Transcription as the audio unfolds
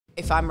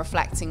if I'm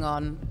reflecting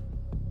on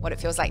what it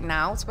feels like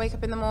now to wake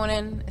up in the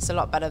morning, it's a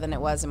lot better than it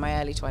was in my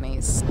early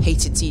 20s.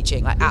 Hated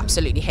teaching, like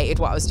absolutely hated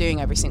what I was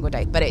doing every single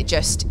day, but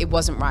it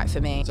wasn't right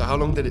for me. So how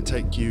long did it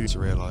take you to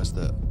realise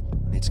that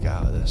I need to get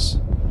out of this?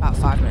 About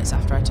 5 minutes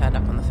after I turned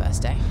up on the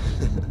first day.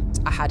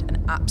 I had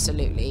an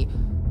absolutely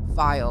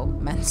vile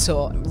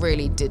mentor.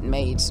 Really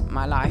made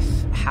my life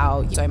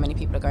how so many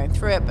people are going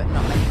through it, but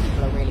not many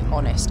people are really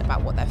honest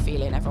about what they're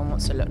feeling. Everyone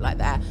wants to look like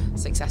they're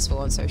successful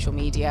on social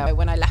media.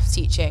 When I left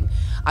teaching,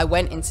 I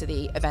went into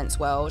the events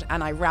world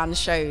and I ran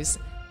shows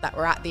that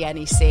were at the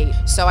NEC.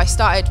 So I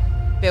started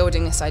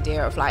building this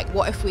idea of like,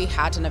 what if we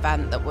had an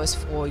event that was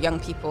for young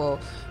people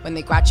when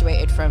they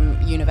graduated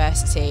from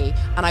university,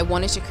 and I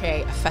wanted to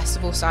create a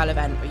festival style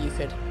event where you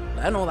could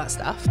learn all that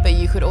stuff, but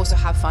you could also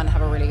have fun,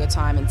 have a really good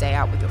time and day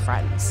out with your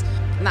friends.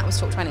 And that was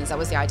TalkTwenties, that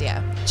was the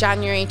idea.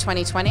 January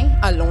 2020,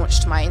 I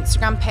launched my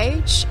Instagram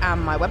page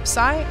and my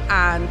website,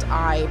 and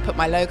I put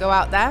my logo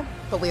out there,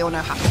 but we all know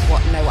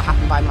what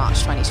happened by March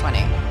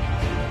 2020.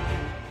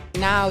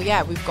 Now,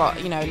 yeah, we've got,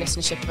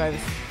 listenership of over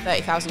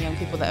 30,000 young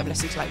people that have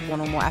listened to like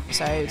one or more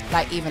episodes.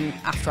 Like even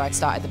after I'd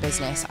started the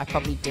business, I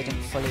probably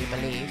didn't fully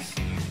believe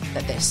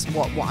that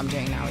what I'm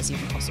doing now is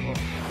even possible,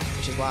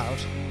 which is wild.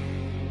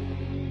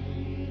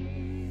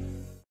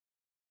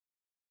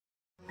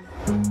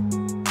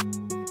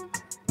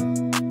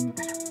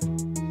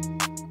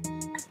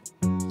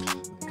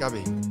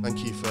 Gaby,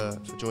 thank you for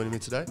joining me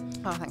today.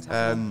 Oh, thanks.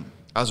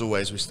 As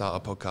always, we start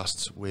our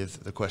podcasts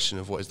with the question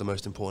of what is the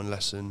most important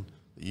lesson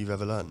that you've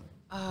ever learned?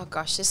 Oh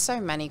gosh, there's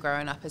so many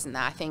growing up, isn't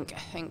there? I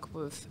think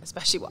with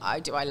especially what I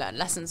do, I learn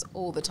lessons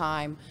all the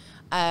time.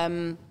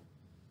 The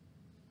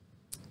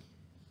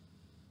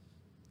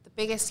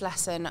biggest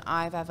lesson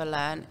I've ever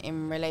learned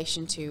in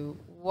relation to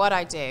what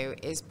I do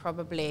is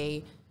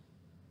probably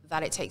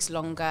that it takes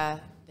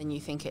longer than you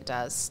think it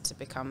does to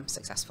become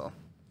successful.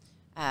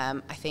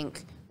 I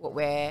think what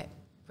we're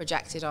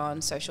projected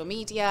on social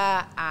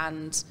media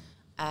and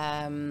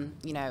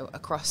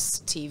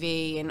across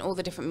TV and all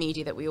the different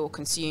media that we all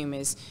consume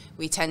is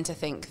we tend to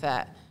think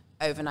that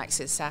overnight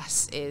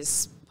success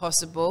is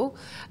possible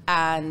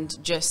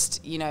and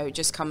just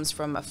comes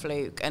from a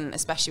fluke, and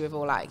especially with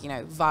all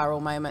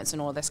viral moments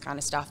and all this kind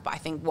of stuff. But I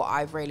think what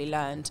I've really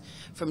learned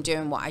from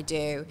doing what I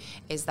do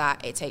is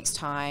that it takes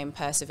time,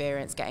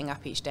 perseverance, getting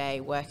up each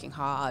day, working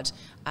hard,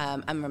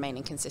 and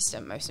remaining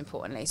consistent, most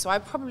importantly. So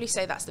I'd probably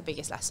say that's the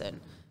biggest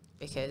lesson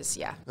because,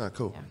 yeah. Oh,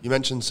 cool. Yeah. You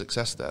mentioned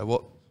success there.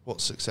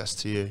 What's success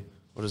to you?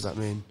 What does that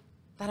mean?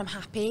 That I'm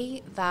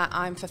happy, that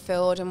I'm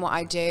fulfilled in what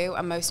I do,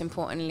 and most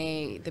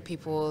importantly, the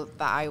people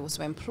that I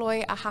also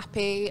employ are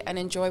happy and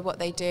enjoy what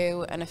they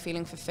do and are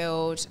feeling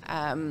fulfilled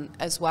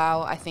as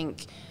well. I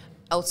think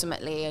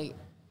ultimately,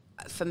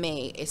 for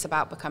me, it's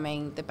about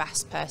becoming the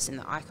best person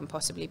that I can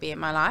possibly be in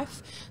my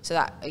life. So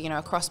that,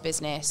 across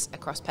business,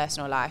 across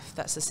personal life,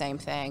 that's the same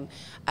thing.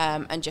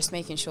 And just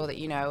making sure that,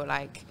 you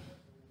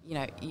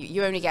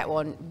only get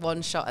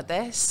one shot at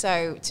this,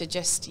 so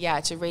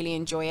to really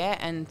enjoy it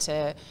and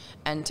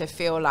to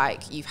feel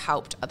like you've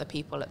helped other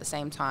people at the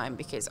same time,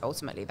 because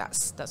ultimately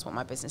that's what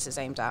my business is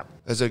aimed at.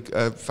 There's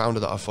a founder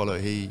that I follow,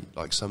 he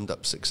summed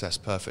up success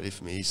perfectly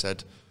for me. He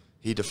said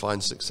he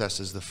defines success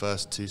as the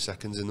first 2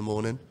 seconds in the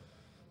morning.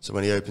 So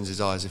when he opens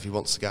his eyes, if he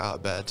wants to get out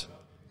of bed,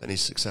 then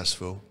he's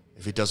successful.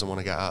 If he doesn't want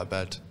to get out of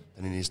bed,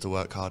 then he needs to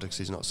work harder because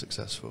he's not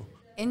successful.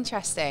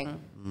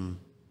 Interesting.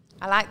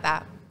 I like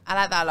that. I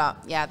like that a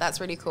lot. Yeah,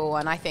 that's really cool.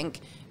 And I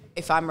think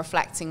if I'm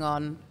reflecting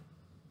on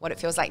what it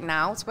feels like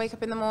now to wake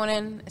up in the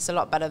morning, it's a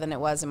lot better than it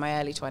was in my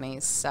early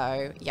 20s.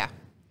 So yeah,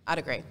 I'd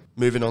agree.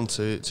 Moving on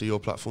to your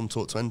platform,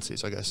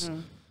 TalkTwenties, I guess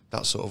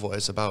that's sort of what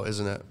it's about,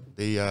 isn't it?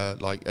 The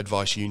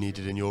advice you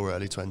needed in your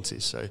early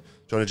 20s. So do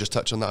you want to just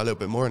touch on that a little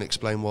bit more and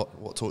explain what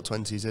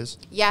TalkTwenties is?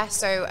 Yeah,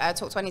 so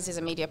TalkTwenties is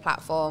a media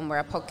platform. We're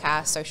a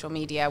podcast, social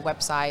media,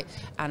 website,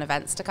 and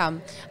events to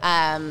come.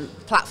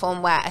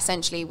 Platform where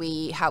essentially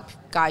we help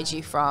guide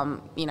you from,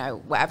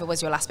 whatever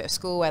was your last bit of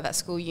school, whether that's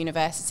school,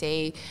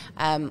 university,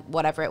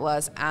 whatever it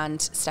was,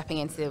 and stepping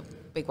into the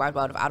big wide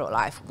world of adult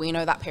life. We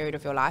know that period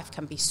of your life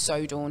can be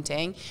so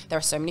daunting. There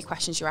are so many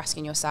questions you're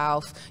asking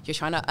yourself. You're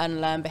trying to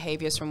unlearn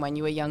behaviors from when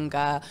you were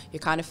younger. You're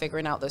kind of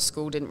figuring out that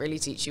school didn't really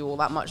teach you all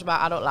that much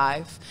about adult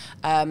life.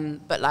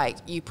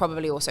 But you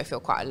probably also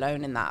feel quite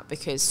alone in that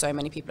because so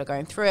many people are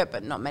going through it,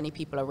 but not many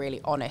people are really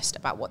honest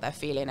about what they're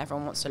feeling.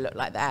 Everyone wants to look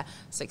like they're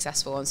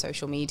successful on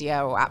social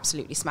media or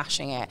absolutely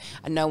smashing it.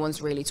 And no one's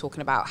really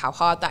talking about how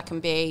hard that can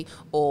be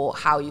or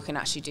how you can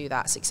actually do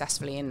that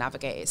successfully and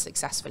navigate it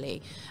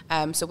successfully.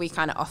 So we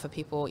kind of offer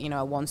people,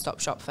 a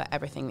one-stop shop for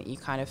everything that you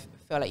kind of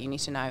feel like you need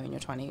to know in your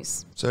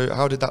 20s. So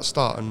how did that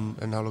start and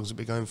how long has it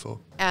been going for?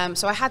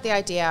 So I had the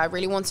idea, I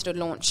really wanted to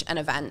launch an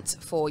event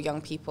for young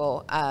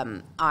people.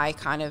 I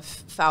kind of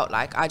felt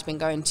like I'd been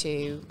going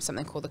to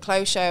something called the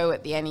Close Show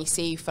at the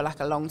NEC for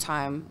a long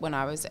time when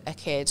I was a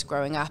kid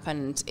growing up,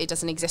 and it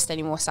doesn't exist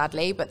anymore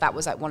sadly, but that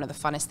was one of the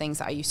funnest things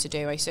that I used to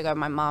do. I used to go with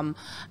my mum,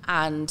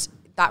 and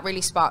that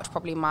really sparked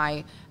probably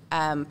my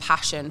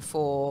passion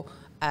for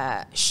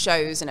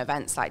shows and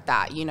events like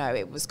that.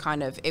 It was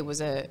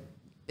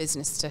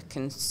business to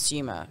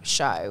consumer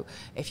show,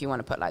 if you want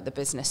to put like the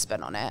business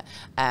spin on it.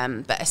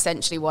 But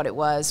essentially what it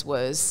was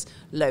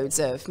loads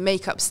of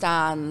makeup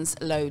stands,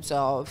 loads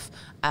of,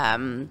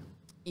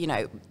 you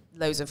know,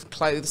 loads of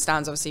clothes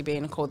stands, obviously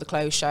being called the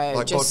clothes show.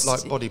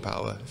 Like Body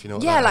Power, if you know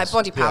what yeah, that like is.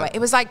 Body Power. Yeah. It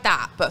was like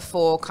that, but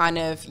for kind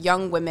of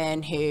young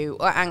women who,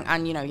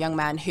 and you know, young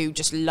men who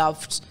just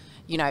loved,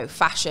 you know,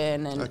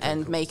 fashion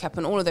and makeup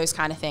and all of those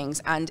kind of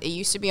things. And it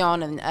used to be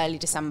on in early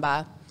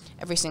December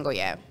every single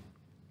year.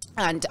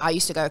 And I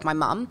used to go with my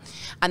mum.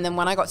 And then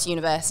when I got to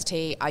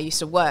university, I used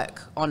to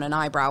work on an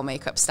eyebrow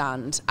makeup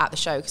stand at the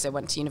show because I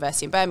went to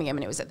university in Birmingham,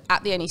 and it was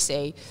at the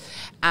NEC.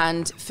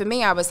 And for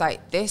me, I was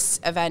like,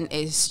 this event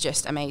is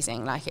just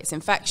amazing. Like, it's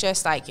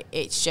infectious. Like,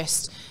 it's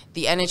just,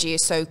 the energy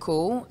is so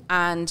cool.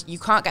 And you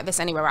can't get this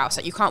anywhere else.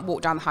 Like, you can't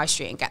walk down the high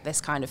street and get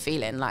this kind of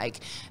feeling.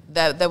 Like,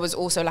 there was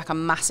also like a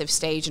massive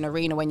stage and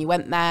arena when you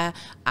went there.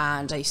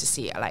 And I used to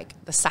see like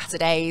the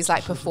Saturdays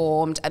like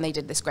performed, and they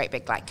did this great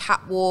big like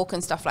catwalk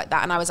and stuff like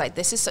that. And I was like,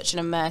 this is such an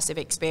immersive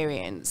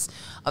experience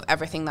of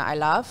everything that I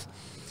love.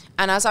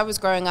 And as I was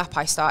growing up,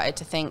 I started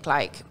to think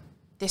like,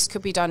 this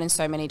could be done in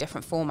so many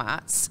different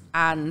formats.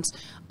 And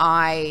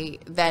I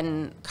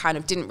then kind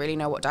of didn't really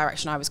know what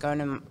direction I was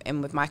going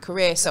in with my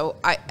career. So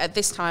at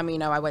this time, you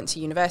know, I went to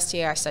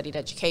university, I studied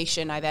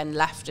education, I then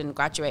left and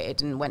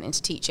graduated and went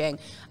into teaching.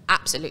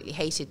 Absolutely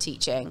hated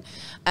teaching,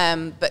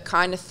 but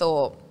kind of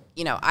thought,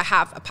 you know, I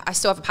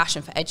still have a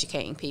passion for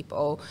educating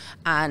people,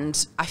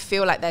 and I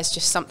feel like there's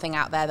just something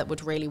out there that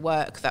would really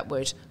work, that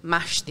would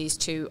mash these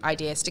two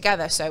ideas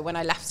together. So when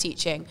I left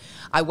teaching,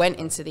 I went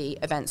into the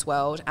events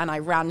world and I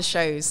ran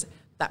shows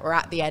that were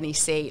at the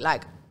NEC,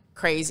 like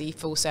crazy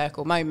full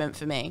circle moment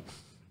for me.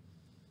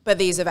 But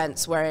these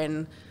events were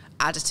in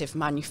additive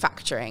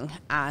manufacturing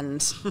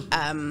and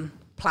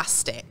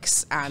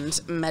plastics and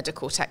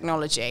medical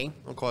technology.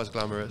 Not quite as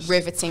glamorous.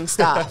 Riveting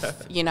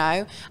stuff, you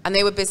know? And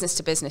they were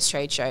business-to-business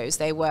trade shows.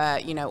 They were,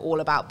 you know,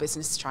 all about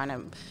business trying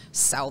to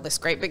sell this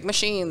great big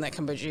machine that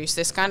can produce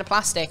this kind of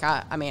plastic.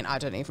 I mean, I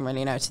don't even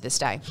really know to this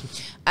day.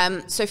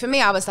 So for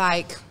me, I was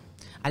like,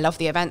 I love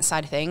the event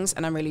side of things,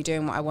 and I'm really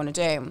doing what I want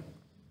to do.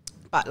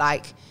 But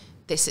like,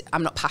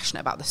 I'm not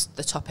passionate about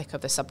the topic of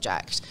the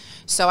subject.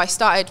 So I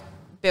started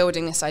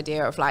building this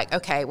idea of like,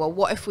 okay, well,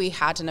 what if we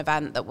had an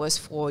event that was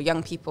for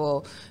young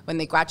people when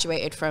they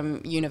graduated from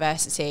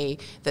university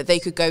that they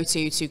could go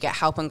to get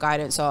help and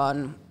guidance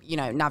on, you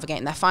know,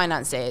 navigating their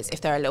finances. If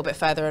they're a little bit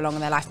further along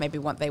in their life, maybe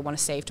they want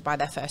to save to buy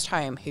their first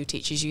home. Who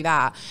teaches you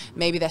that?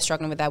 Maybe they're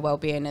struggling with their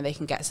well-being and they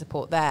can get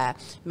support there.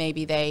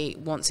 Maybe they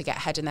want to get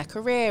ahead in their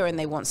career and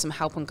they want some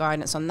help and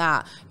guidance on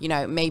that. You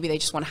know, maybe they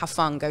just want to have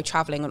fun, go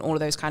traveling and all of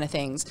those kind of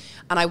things.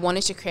 And I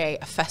wanted to create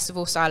a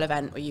festival style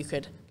event where you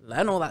could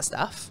learn all that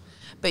stuff,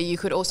 but you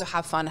could also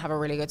have fun, have a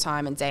really good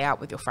time and day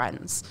out with your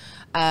friends.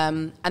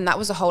 And that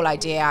was the whole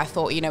idea. I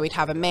thought, you know, we'd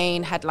have a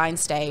main headline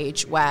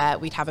stage where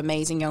we'd have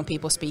amazing young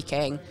people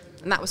speaking.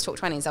 And that was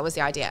TalkTwenties, that was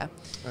the idea.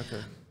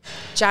 Okay.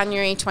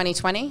 January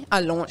 2020,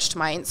 I launched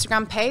my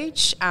Instagram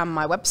page and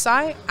my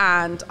website,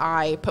 and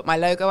I put my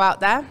logo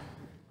out there.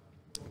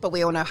 But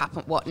we all know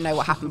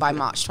what happened by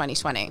March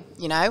 2020,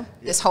 you know? Yeah.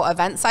 This whole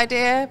events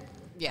idea,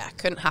 yeah,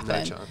 couldn't happen.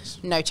 No chance.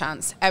 No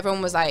chance.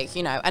 Everyone was like,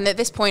 you know, and at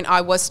this point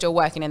I was still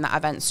working in that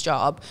events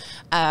job.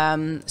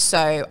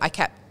 So I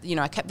kept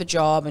the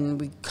job,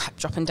 and we kept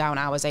dropping down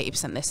hours,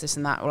 80% this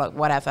and that, or like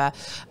whatever,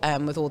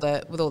 with all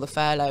the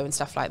furlough and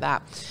stuff like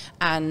that.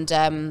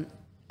 And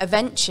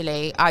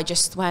eventually I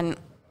just went,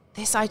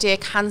 this idea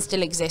can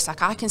still exist.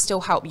 Like, I can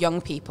still help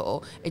young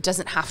people. It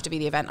doesn't have to be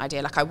the event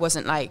idea. Like, I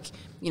wasn't like,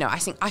 you know, I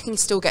think I can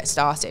still get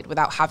started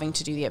without having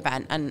to do the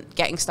event. And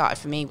getting started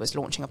for me was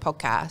launching a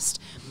podcast.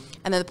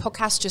 And then the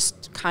podcast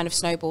just kind of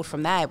snowballed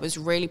from there. It was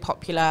really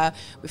popular.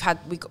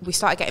 We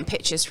started getting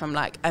pitches from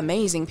like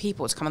amazing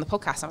people to come on the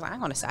podcast. I was like,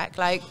 hang on a sec,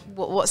 like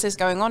what's this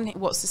going on?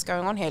 What's this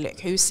going on here? Look,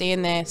 who's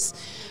seeing this?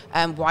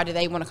 Why do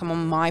they want to come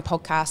on my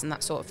podcast and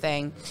that sort of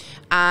thing?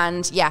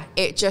 And yeah,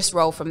 it just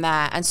rolled from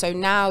there. And so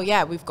now,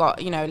 yeah, we've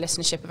got, you know,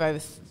 listenership of over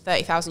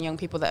 30,000 young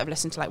people that have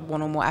listened to like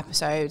one or more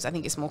episodes. I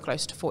think it's more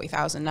close to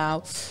 40,000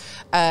 now,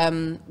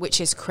 which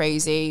is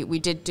crazy. We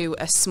did do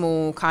a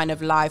small kind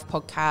of live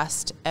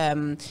podcast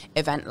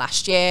event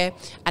last year,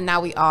 and now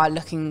we are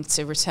looking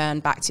to return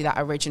back to that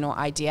original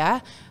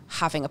idea,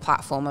 having a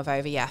platform of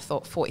over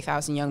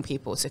 40,000 young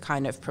people to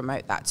kind of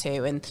promote that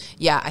too. And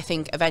yeah, I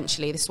think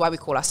eventually this is why we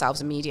call ourselves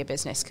a media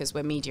business, because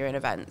we're media and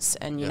events.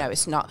 And you know,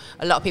 it's not,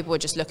 a lot of people would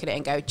just look at it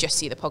and go, just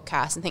see the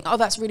podcast and think, oh,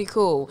 that's really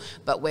cool.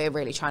 But we're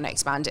really trying to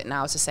expand it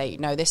now to say,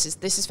 no, this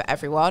is for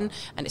everyone.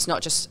 And it's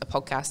not just a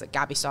podcast that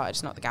Gaby started.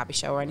 It's not the Gaby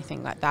Show or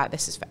anything like that.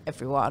 This is for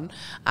everyone.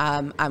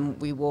 And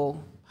we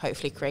will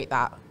hopefully create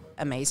that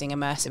amazing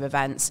immersive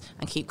events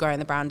and keep growing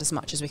the brand as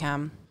much as we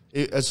can.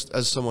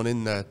 As someone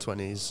in their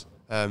 20s,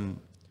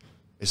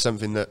 it's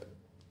something that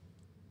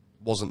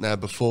wasn't there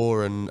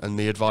before, and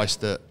the advice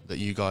that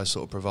you guys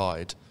sort of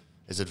provide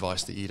is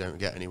advice that you don't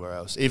get anywhere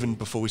else. Even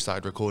before we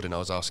started recording, I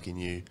was asking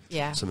you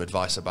some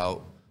advice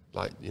about,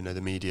 like, you know,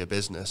 the media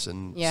business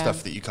and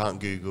stuff that you can't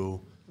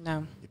Google.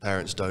 No. Your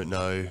parents don't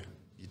know.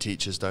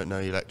 teachers don't know,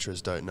 your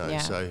lecturers don't know.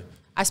 So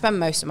I spend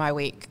most of my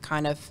week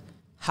kind of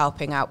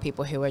helping out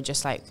people who are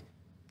just like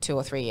 2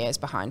 or 3 years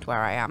behind where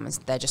I am. And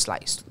they're just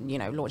like, you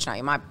know, launching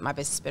out. My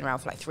business has been around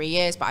for like 3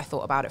 years, but I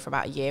thought about it for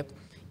about a year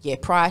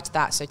prior to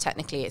that. So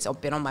technically it's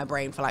been on my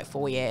brain for like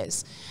 4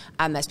 years.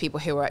 And there's people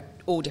who are at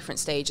all different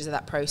stages of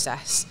that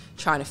process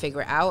trying to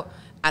figure it out.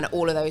 And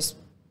all of those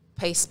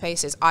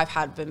paces,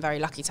 I've been very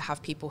lucky to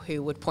have people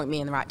who would point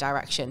me in the right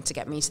direction to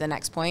get me to the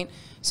next point.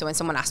 So when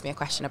someone asks me a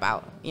question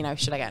about, you know,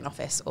 should I get an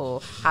office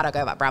or how do I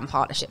go about brand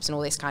partnerships and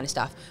all this kind of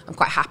stuff, I'm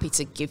quite happy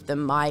to give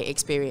them my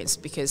experience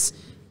because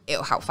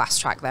it'll help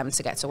fast track them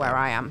to get to where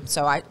I am.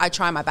 So I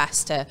try my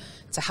best to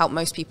help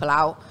most people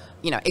out.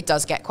 You know, it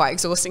does get quite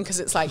exhausting because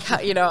it's like,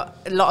 you know,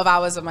 a lot of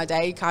hours of my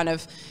day kind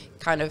of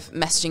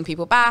messaging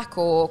people back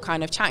or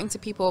kind of chatting to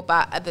people.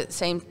 But at the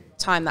same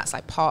time, that's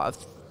like part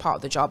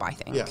of the job, I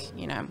think,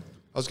 you know.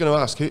 I was going to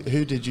ask,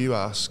 who did you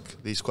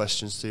ask these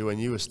questions to when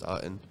you were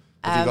starting?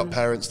 Have you got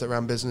parents that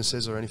ran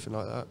businesses or anything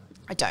like that?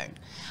 I don't.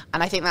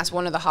 And I think that's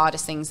one of the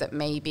hardest things that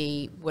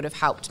maybe would have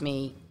helped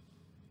me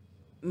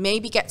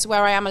maybe get to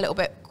where I am a little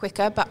bit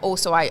quicker. But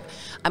also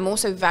I'm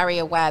also very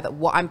aware that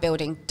what I'm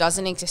building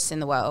doesn't exist in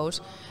the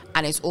world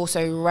and is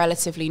also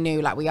relatively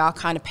new. Like we are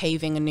kind of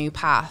paving a new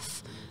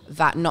path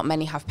that not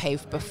many have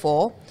paved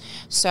before.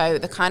 So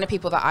the kind of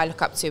people that I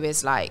look up to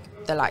is like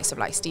the likes of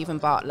like Stephen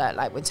Bartlett,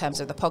 like in terms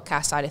of the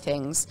podcast side of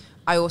things.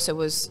 I also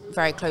was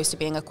very close to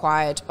being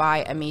acquired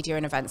by a media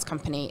and events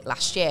company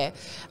last year.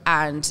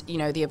 And, you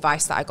know, the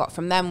advice that I got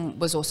from them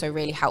was also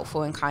really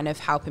helpful in kind of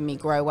helping me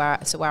grow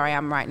to where I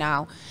am right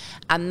now.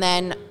 And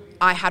then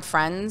I had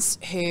friends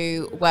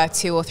who were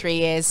 2 or 3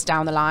 years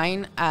down the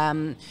line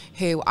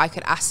who I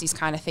could ask these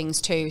kind of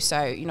things to.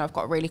 So, you know, I've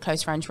got a really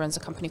close friend who runs a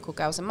company called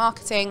Girls in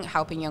Marketing,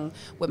 helping young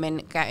women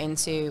get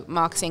into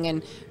marketing.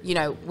 And, you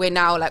know, we're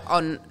now like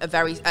on a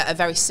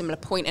very similar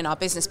point in our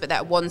business. But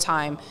at one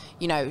time,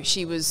 you know,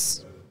 she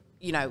was,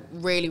 you know,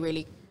 really,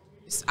 really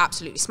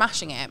absolutely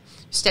smashing it.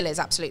 Still is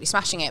absolutely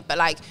smashing it. But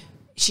like,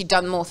 she'd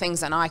done more things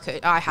than I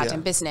had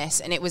in business.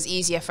 And it was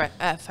easier for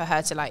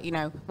her to like, you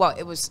know, well,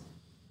 it was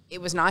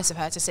nice of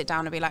her to sit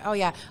down and be like, oh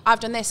yeah, I've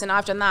done this and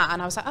I've done that.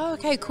 And I was like, oh,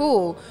 okay,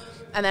 cool.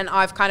 And then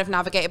I've kind of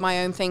navigated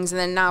my own things. And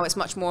then now it's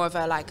much more of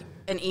a like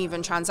an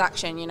even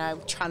transaction, you know,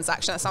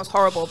 that sounds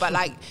horrible, but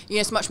like, you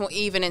know, it's much more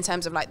even in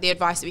terms of like the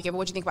advice that we give.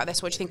 What do you think about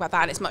this? What do you think about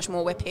that? And it's much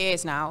more, we're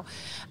peers now.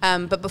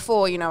 But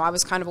before, you know, I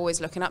was kind of always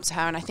looking up to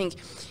her. And I think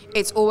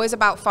it's always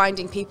about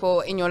finding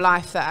people in your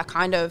life that are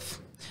kind of,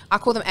 I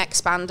call them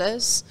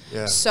expanders.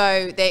 Yeah.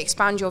 So they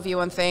expand your view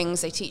on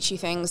things. They teach you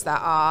things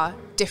that are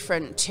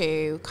different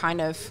to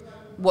kind of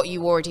what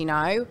you already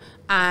know,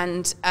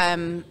 and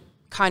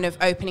kind of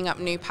opening up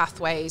new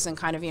pathways and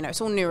kind of, you know,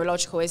 it's all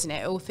neurological, isn't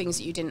it? All things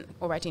that you didn't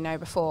already know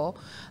before.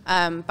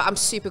 But I'm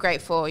super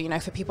grateful, you know,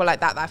 for people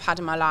like that I've had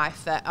in my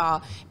life that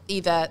are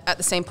either at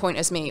the same point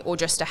as me or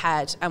just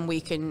ahead, and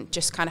we can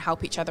just kind of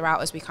help each other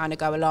out as we kind of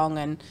go along.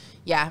 And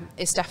yeah,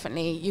 it's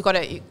definitely, you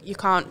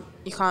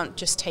can't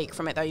just take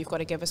from it though, you've got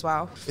to give as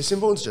well. It's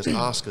important to just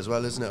ask as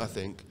well, isn't it, I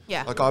think?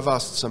 Yeah. Like I've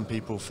asked some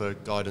people for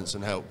guidance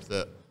and help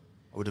that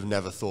I would have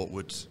never thought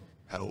would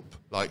help.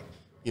 Like,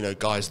 you know,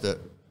 guys that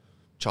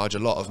charge a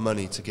lot of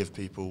money to give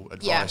people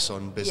advice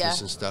on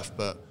business and stuff,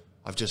 but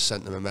I've just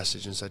sent them a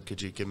message and said,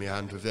 could you give me a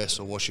hand with this,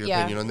 or what's your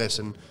opinion on this?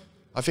 And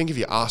I think if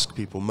you ask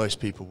people, most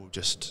people will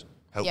just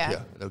help you.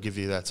 They'll give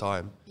you their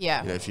time.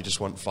 Yeah. You know, if you just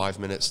want 5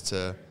 minutes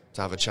to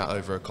have a chat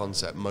over a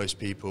concept, most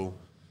people,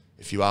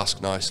 if you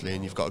ask nicely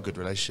and you've got a good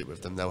relationship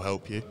with them, they'll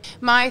help you.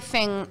 My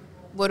thing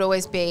would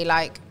always be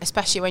like,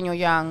 especially when you're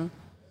young,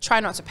 try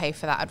not to pay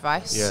for that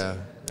advice. Yeah.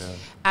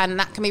 And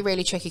that can be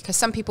really tricky because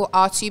some people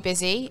are too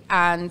busy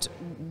and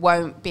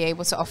won't be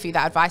able to offer you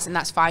that advice, and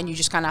that's fine. You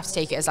just kind of have to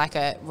take it as like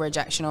a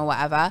rejection or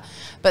whatever.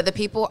 But the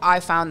people I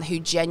found who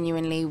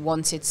genuinely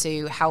wanted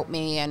to help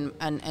me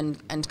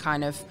and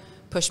kind of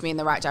push me in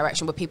the right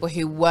direction were people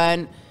who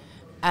weren't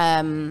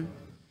in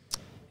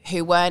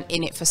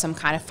it for some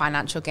kind of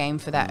financial gain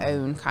for their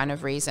own kind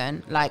of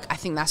reason. Like, I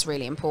think that's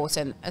really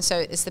important. And so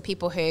it's the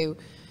people who,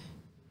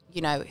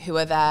 you know, who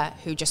are there,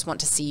 who just want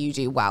to see you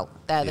do well.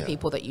 They're the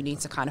people that you need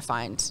to kind of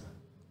find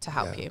to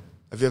help you.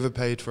 Have you ever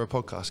paid for a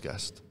podcast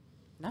guest?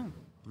 No.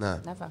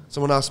 Never.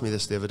 Someone asked me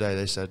this the other day.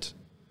 They said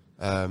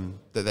that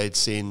they'd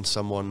seen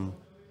someone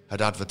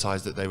had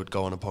advertised that they would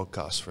go on a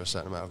podcast for a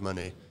certain amount of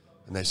money.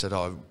 And they said,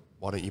 oh,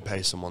 why don't you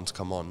pay someone to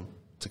come on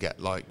to get,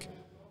 like,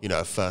 you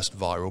know, a first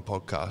viral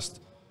podcast?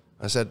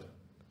 And I said,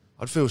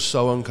 I'd feel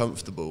so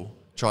uncomfortable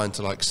trying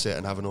to like sit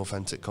and have an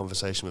authentic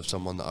conversation with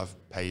someone that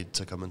I've paid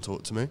to come and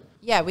talk to me.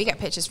 Yeah, we get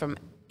pictures from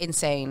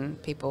insane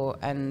people,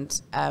 and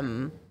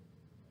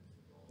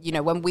you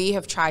know, when we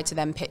have tried to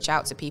then pitch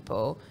out to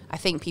people, I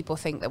think people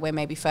think that we're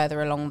maybe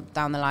further along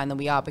down the line than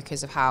we are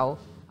because of how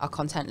our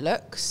content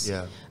looks.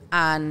 Yeah.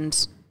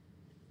 And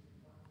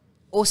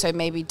also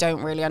maybe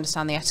don't really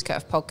understand the etiquette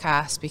of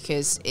podcasts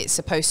because it's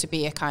supposed to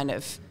be a kind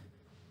of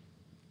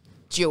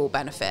dual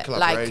benefit.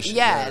 Like,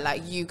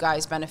 like you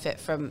guys benefit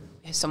from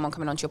someone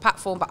coming onto your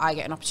platform, but I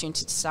get an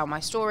opportunity to sell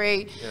my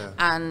story. Yeah.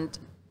 And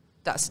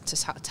that's to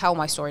tell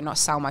my story, not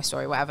sell my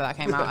story, whatever that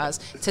came out as,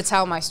 to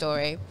tell my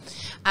story.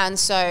 And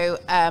so,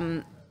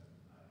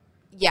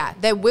 yeah,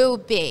 there will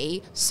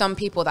be some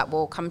people that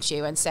will come to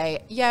you and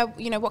say, yeah,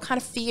 you know, what kind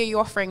of fee are you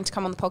offering to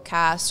come on the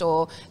podcast,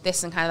 or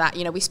this and kind of that.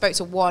 You know, we spoke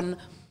to one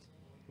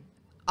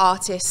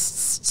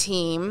artist's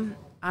team,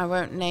 I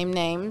won't name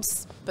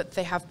names, but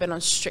they have been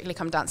on Strictly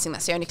Come Dancing.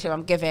 That's the only clue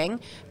I'm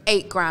giving.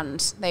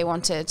 $8,000 they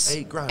wanted.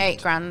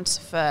 $8,000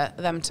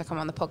 for them to come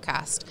on the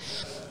podcast.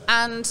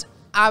 And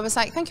I was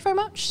like, thank you very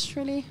much. It's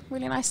really,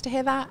 really nice to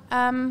hear that.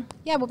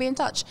 Yeah, we'll be in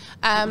touch.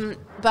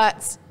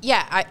 But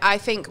yeah, I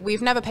think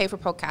we've never paid for a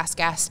podcast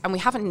guest, and we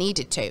haven't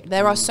needed to.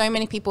 There are so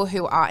many people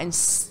who are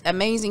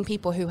amazing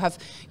people who have,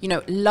 you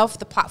know, loved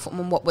the platform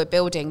and what we're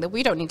building, that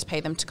we don't need to pay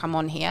them to come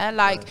on here.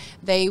 Like,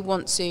 they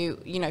want to,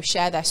 you know,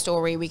 share their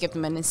story. We give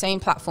them an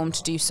insane platform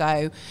to do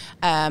so.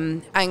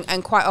 And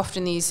quite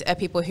often these are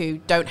people who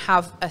don't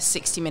have a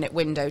 60-minute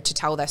window to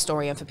tell their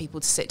story and for people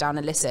to sit down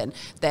and listen.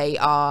 They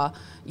are,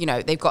 you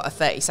know, they've got a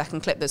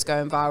 30-second clip that's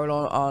going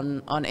viral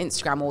on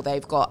Instagram, or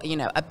they've got, you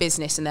know, a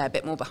business and they're a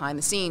bit more behind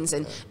the scenes.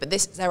 But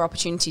this is their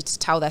opportunity to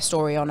tell their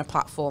story on a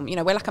platform. You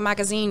know, we're like a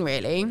magazine,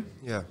 really.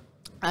 Yeah.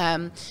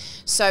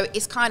 So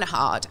it's kind of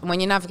hard. And when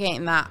you're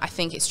navigating that, I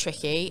think it's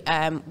tricky.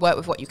 Work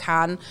with what you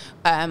can.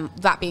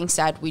 That being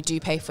said, we do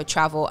pay for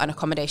travel and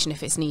accommodation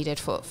if it's needed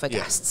for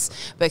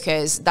guests,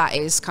 because that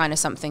is kind of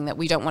something that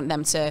we don't want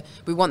them to,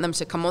 we want them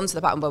to come onto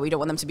the platform, but we don't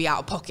want them to be out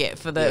of pocket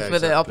for the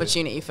the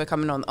opportunity for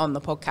coming on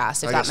the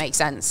podcast, if that makes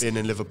sense. Being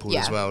in Liverpool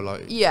as well,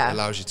 like, it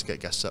allows you to get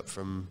guests up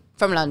from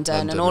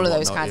London and all of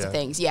those kinds of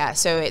things. Yeah.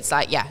 So it's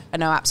like, I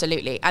know,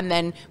 absolutely. And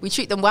then we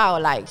treat them well.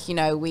 Like, you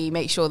know, we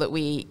make sure that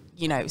we,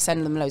 you know,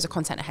 send them loads of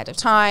content ahead of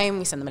time.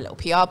 We send them a little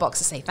PR box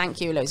to say thank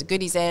you, loads of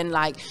goodies in.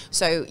 Like,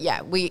 so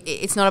yeah,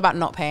 it's not about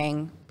not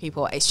paying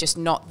people. It's just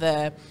not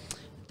the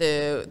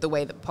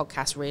way that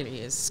podcast really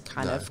is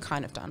kind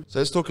of done. So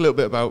let's talk a little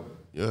bit about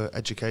your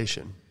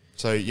education.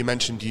 So you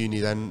mentioned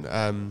uni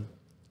then,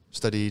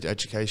 studied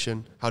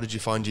education. How did you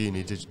find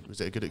uni?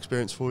 Was it a good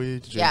experience for you?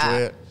 Did you enjoy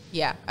it?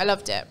 Yeah, I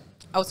loved it.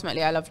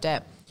 Ultimately, I loved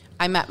it.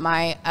 I met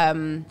my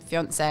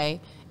fiance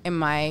in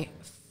my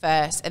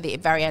at the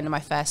very end of my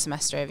first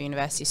semester of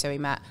university. So we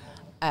met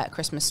at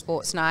Christmas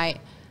sports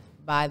night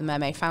by the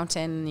Mermaid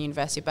Fountain in the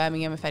University of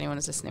Birmingham, if anyone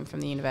is listening from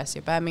the University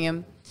of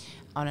Birmingham,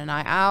 on a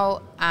night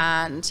out.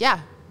 And yeah,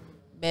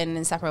 been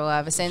inseparable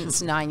ever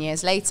since. 9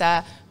 years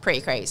later,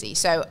 pretty crazy.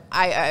 So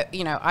I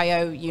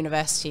owe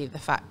university the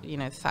fact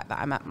that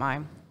I met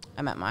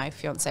my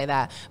fiance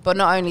there. But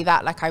not only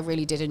that, like, I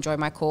really did enjoy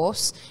my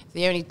course.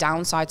 The only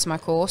downside to my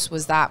course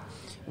was that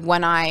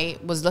when I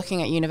was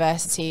looking at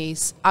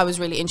universities, I was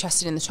really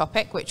interested in the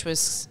topic, which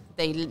was,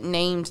 they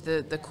named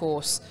the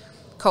course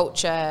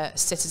Culture,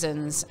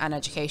 Citizens and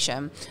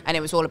Education. And it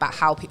was all about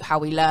how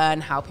we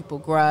learn, how people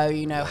grow,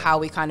 you know, how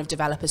we kind of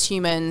develop as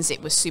humans.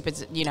 It was super,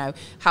 you know,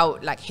 how,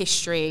 like,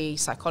 history,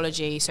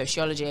 psychology,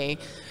 sociology.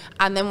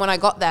 And then when I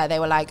got there, they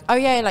were like, oh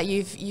yeah, like,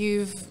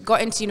 you've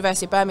got into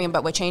University of Birmingham,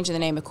 but we're changing the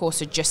name of the course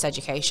to just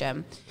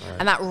education. Right.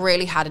 And that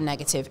really had a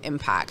negative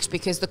impact,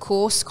 because the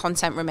course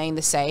content remained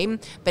the same,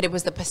 but it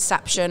was the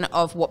perception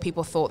of what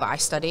people thought that I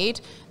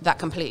studied that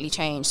completely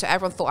changed. So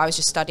everyone thought I was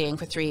just studying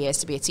for 3 years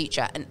to be a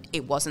teacher, and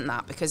it wasn't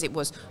that, because it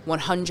was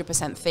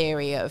 100%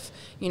 theory of,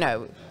 you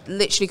know,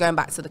 literally going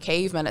back to the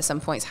cavemen at some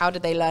points. How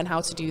did they learn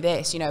how to do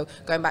this? You know,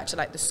 going back to,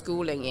 like, the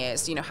schooling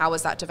years, you know, how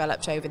has that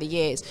developed over the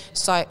years?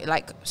 So,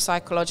 like,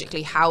 psychologically,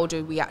 how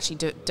do we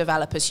actually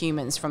develop as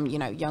humans from, you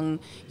know,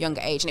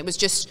 younger age? And it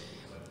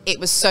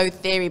was so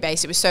theory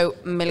based. It was so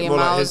million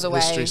miles away.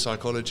 History,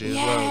 psychology as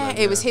well. Then,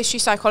 it was history,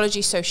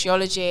 psychology,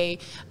 sociology.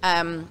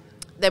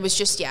 There was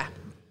just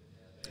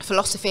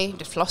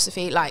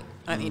philosophy. Like,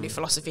 I don't think you do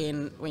philosophy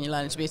when you're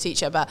learning to be a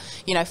teacher, but,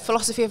 you know,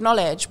 philosophy of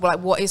knowledge. Like,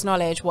 what is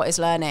knowledge? What is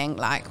learning?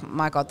 Like,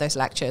 my God, those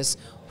lectures.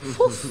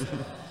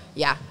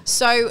 Yeah.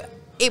 So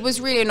it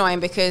was really annoying,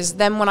 because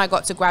then when I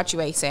got to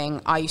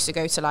graduating, I used to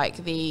go to,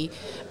 like, the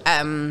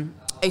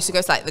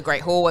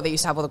Great Hall, where they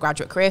used to have all the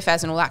graduate career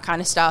fairs and all that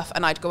kind of stuff.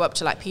 And I'd go up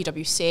to, like,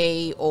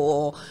 PwC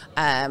or,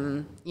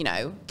 you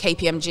know,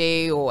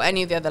 KPMG or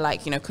any of the other,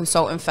 like, you know,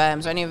 consultant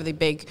firms, or any of the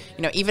big,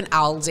 you know, even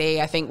Aldi.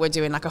 I think we're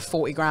doing, like, a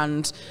 40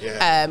 grand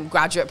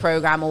graduate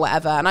program or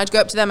whatever. And I'd go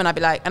up to them and I'd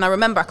be like, and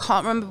I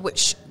can't remember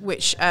which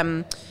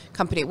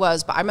company it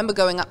was, but I remember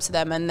going up to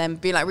them and then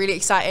being, like, really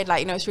excited,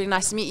 like, you know, it's really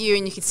nice to meet you.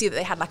 And you could see that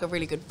they had, like, a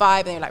really good vibe,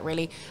 and they were, like,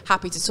 really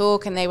happy to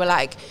talk. And they were,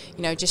 like,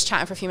 you know, just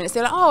chatting for a few minutes.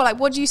 They were like, oh, like,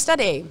 what do you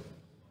study?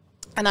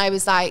 And I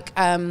was like,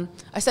 I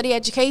study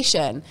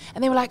education.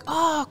 And they were like,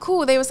 oh,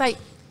 cool. They was like,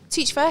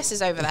 Teach First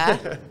is over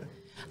there.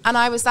 And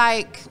I was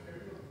like,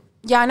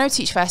 yeah, I know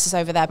Teach First is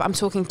over there, but I'm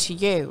talking to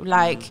you.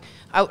 Like,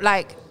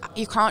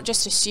 you can't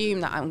just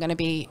assume that I'm going to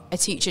be a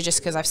teacher just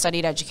because I've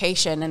studied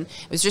education. And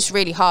it was just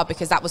really hard,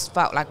 because that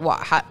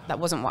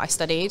wasn't what I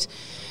studied.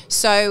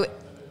 So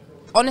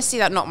honestly,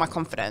 that knocked my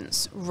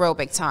confidence real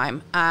big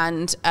time.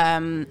 And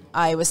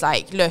I was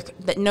like, look,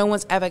 that no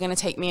one's ever going to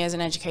take me as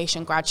an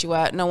education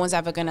graduate. No one's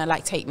ever going to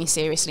like take me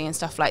seriously and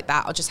stuff like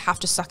that. I'll just have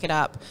to suck it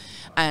up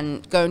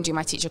and go and do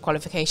my teacher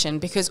qualification,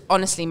 because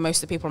honestly,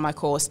 most of the people on my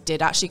course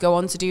did actually go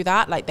on to do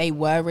that. Like, they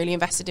were really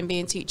invested in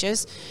being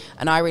teachers,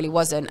 and I really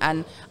wasn't.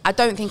 And I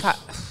don't think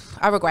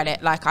I regret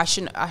it. Like, I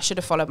should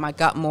have followed my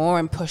gut more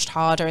and pushed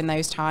harder in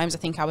those times. I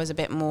think I was a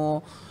bit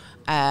more,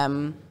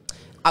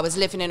 I was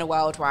living in a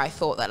world where I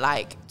thought that,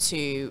 like,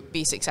 to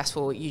be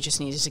successful, you just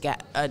needed to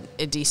get a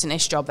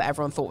decent-ish job that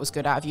everyone thought was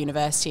good out of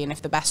university. And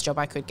if the best job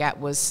I could get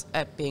was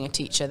being a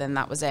teacher, then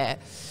that was it.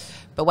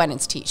 But went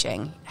into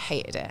teaching,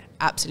 hated it,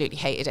 absolutely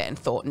hated it, and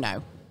thought,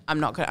 no,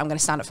 I'm going to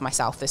stand up for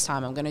myself this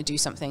time. I'm going to do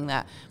something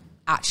that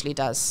actually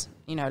does,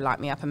 you know, light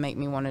me up and make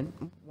me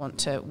want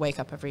to wake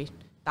up every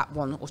that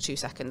 1 or 2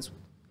 seconds,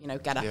 you know,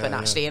 get up and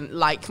actually and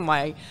like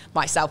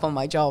myself on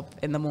my job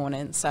in the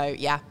morning. So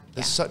yeah.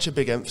 There's such a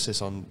big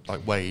emphasis on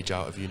like wage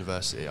out of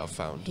university, I've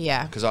found.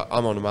 Yeah. Because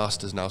I'm on a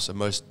master's now, so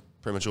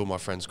pretty much all my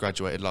friends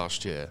graduated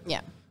last year.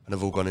 Yeah. And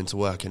have all gone into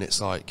work, and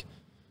it's like,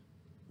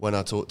 when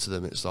I talk to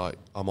them, it's like,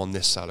 I'm on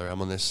this salary,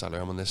 I'm on this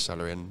salary, I'm on this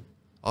salary, and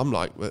I'm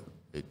like,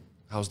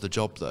 how's the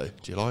job though?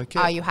 Do you like it?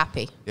 Are you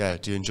happy? Yeah.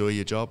 Do you enjoy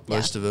your job?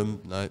 Most of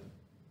them, no,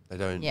 they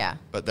don't. Yeah.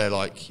 But they're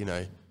like, you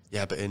know,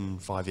 yeah, but in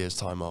 5 years'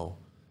 time, I'll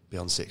be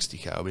on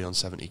 60K, I'll be on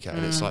 70K.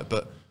 And it's like,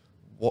 but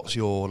what's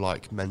your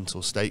like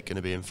mental state going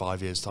to be in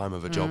 5 years' time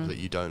of a job that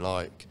you don't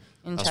like?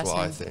 That's what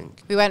I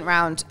think. We went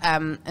round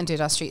and did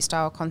our street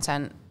style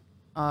content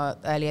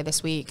earlier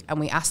this week, and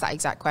we asked that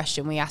exact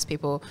question. We asked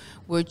people,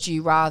 would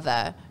you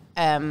rather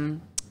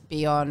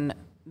be on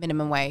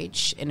minimum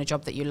wage in a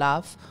job that you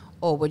love,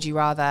 or would you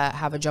rather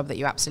have a job that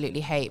you absolutely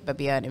hate but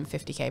be earning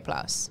 50K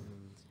plus?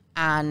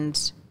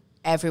 And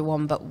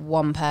everyone but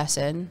one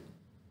person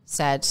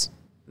said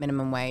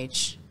minimum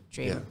wage,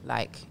 dream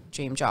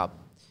job.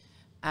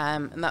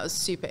 And that was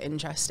super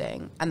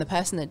interesting. And the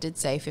person that did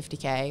say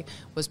 50K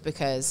was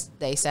because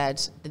they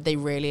said that they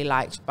really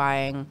liked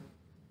buying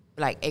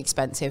like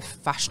expensive,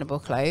 fashionable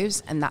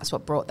clothes, and that's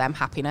what brought them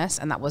happiness.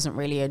 And that wasn't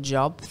really a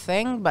job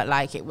thing, but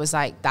like it was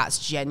like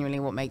that's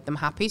genuinely what made them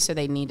happy. So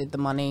they needed the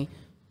money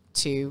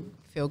to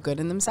feel good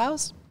in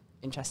themselves.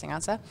 Interesting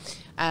answer.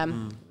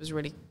 It was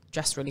really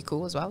dressed really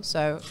cool as well.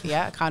 So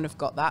yeah, I kind of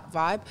got that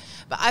vibe.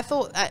 But I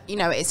thought, you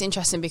know, it's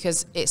interesting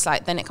because it's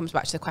like, then it comes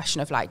back to the question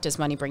of like, does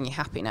money bring you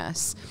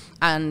happiness?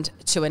 And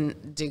to a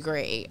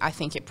degree, I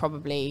think it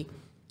probably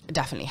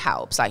definitely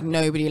helps. Like,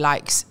 nobody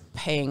likes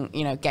paying,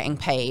 you know, getting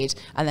paid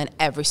and then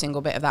every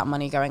single bit of that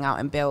money going out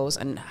in bills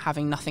and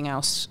having nothing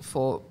else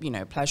for, you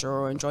know, pleasure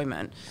or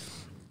enjoyment.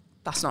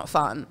 That's not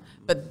fun.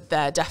 But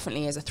there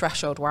definitely is a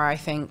threshold where I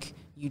think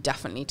you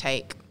definitely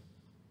take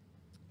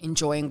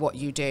enjoying what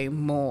you do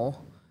more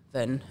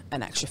than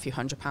an extra few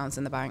 £100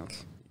 in the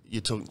bank. You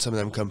talk some of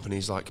them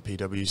companies like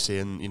PwC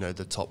and, you know,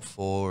 the top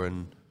 4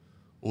 and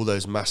all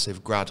those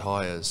massive grad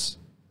hires.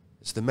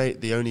 It's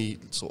the only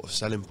sort of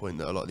selling point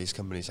that a lot of these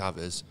companies have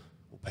is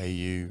we'll pay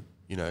you,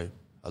 you know,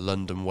 a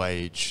London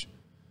wage.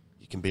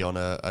 You can be on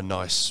a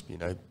nice, you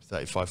know,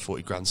 35,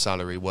 40 grand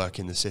salary, work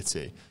in the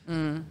city.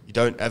 You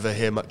don't ever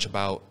hear much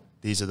about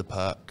these are the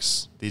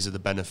perks, these are the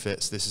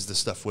benefits, this is the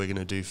stuff we're going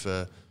to do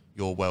for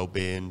your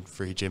well-being,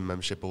 free gym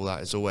membership, all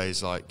that. It's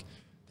always like,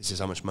 this is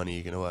how much money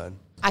you're going to earn.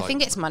 I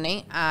think it's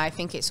money. I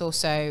think it's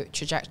also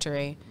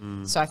trajectory.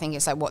 So I think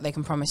it's like what they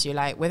can promise you,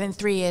 like within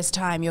 3 years'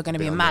 time, you're going to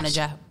be a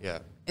manager. Yeah.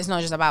 It's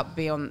not just about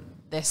be on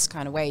this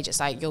kind of wage. It's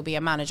like you'll be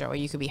a manager, or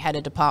you could be head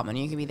of department,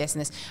 or you could be this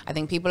and this. I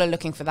think people are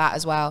looking for that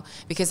as well,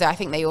 because I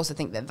think they also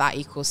think that that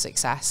equals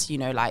success, you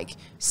know, like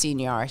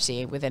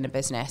seniority within a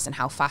business and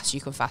how fast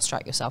you can fast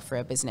track yourself through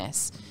a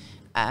business.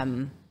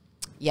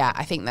 Yeah,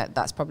 I think that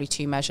that's probably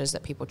 2 measures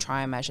that people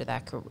try and measure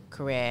their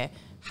career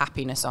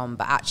happiness on,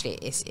 but actually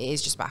it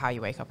is just about how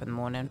you wake up in the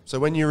morning. So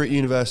when you were at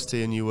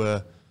university and you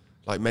were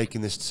like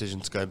making this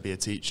decision to go and be a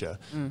teacher,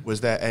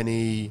 was there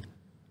any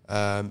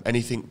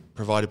anything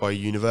provided by a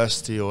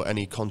university or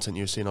any content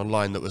you were seeing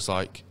online that was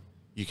like,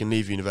 you can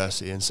leave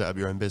university and set up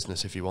your own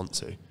business if you want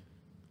to?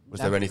 Was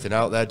there anything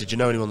out there? Did you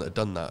know anyone that had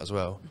done that as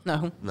well?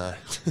 No. No.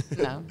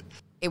 No.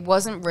 It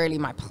wasn't really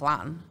my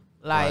plan.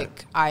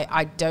 Like, right.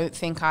 I don't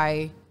think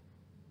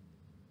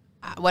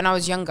when I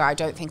was younger, I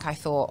don't think I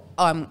thought,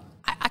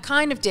 I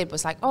kind of did,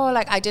 was like,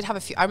 I did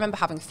have I remember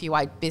having a few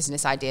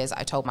business ideas that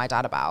I told my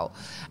dad about,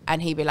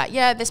 and he'd be like,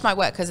 yeah, this might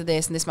work because of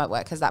this and this might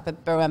work because of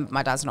that, but remember,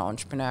 my dad's not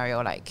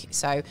entrepreneurial, like,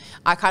 so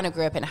I kind of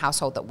grew up in a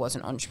household that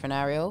wasn't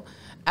entrepreneurial,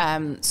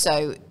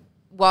 so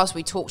whilst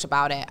we talked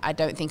about it, I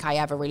don't think I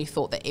ever really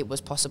thought that it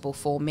was possible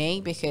for me,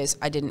 because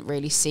I didn't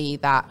really see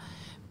that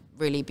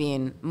really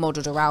being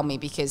modelled around me,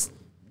 because,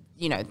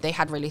 you know, they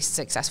had really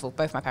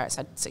both my parents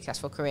had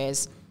successful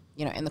careers,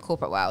 you know, in the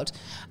corporate world.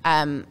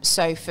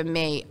 So for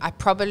me, I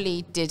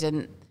probably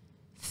didn't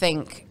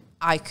think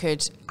I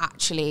could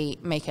actually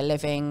make a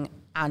living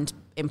and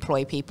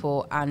employ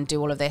people and do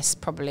all of this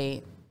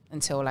probably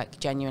until like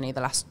genuinely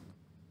the last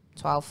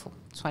 12,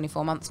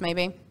 24 months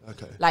maybe.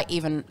 Okay. Like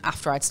even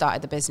after I'd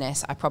started the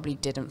business, I probably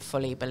didn't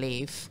fully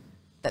believe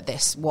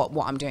that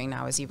what I'm doing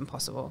now is even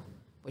possible,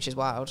 which is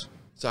wild.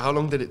 So how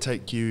long did it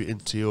take you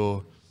into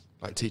your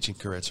teaching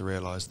career to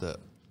realise that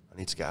I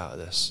need to get out of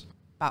this?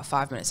 About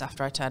 5 minutes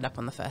after I turned up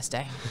on the first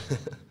day.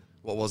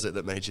 What was it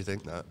that made you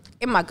think that?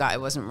 In my gut,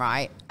 it wasn't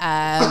right.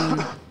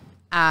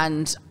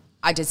 And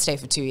I did stay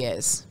for 2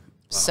 years.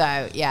 Wow.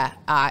 So yeah,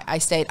 I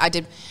stayed. I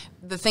did.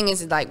 The thing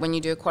is, like, when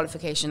you do a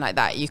qualification like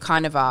that, you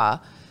kind of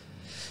are,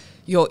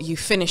 you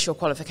finish your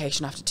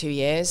qualification after 2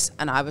 years.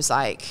 And I was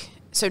like,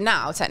 so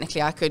now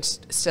technically I could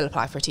still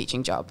apply for a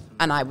teaching job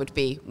and I would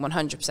be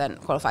 100%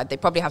 qualified. They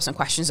probably have some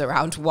questions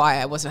around why I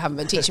haven't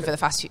been teaching for the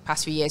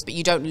past few years, but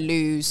you don't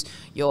lose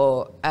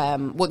your,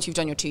 once you've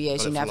done your 2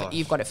 years,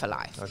 you've got it for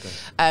life.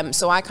 Okay.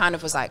 So I kind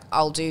of was like,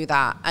 I'll do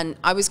that. And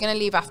I was going to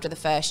leave after the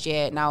first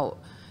year. Now,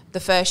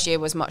 the first year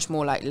was much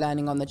more like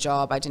learning on the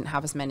job. I didn't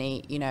have as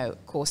many,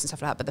 courses and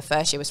stuff like that, but the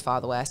first year was far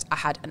the worst. I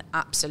had an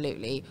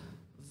absolutely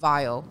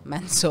vile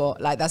mentor.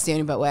 Like, that's the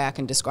only way I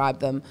can describe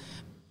them.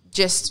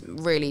 Just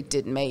really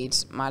made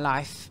my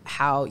life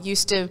hell.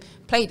 Used to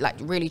play like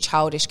really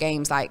childish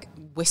games, like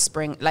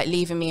whispering, like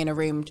leaving me in a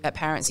room at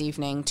parents'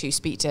 evening to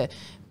speak to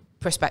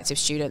prospective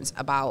students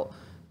about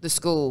the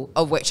school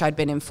of which I'd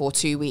been in for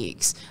 2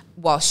 weeks,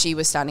 while she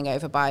was standing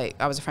over by,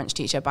 I was a French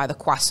teacher, by the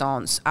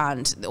croissants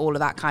and all of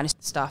that kind of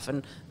stuff,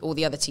 and all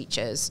the other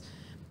teachers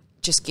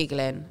just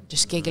giggling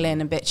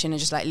and bitching and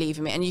just like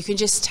leaving me. And you can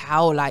just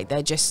tell, like,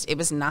 it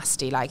was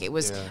nasty. Like, it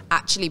was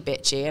actually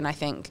bitchy. And I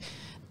think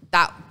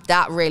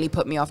that really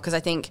put me off, because I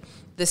think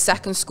the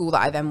second school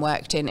that I then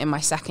worked in my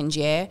second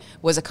year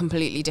was a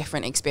completely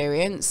different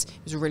experience.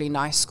 It was a really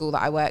nice school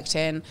that I worked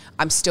in.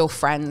 I'm still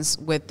friends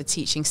with the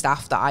teaching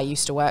staff that I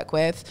used to work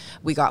with.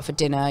 We go out for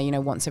dinner,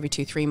 once every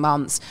 2-3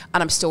 months,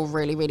 and I'm still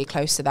really, really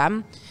close to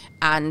them.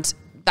 And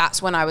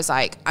that's when I was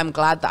like, I'm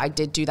glad that I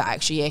did do that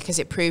extra year, because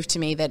it proved to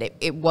me that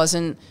it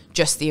wasn't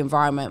just the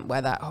environment,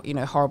 where that,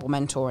 horrible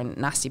mentor and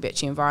nasty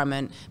bitchy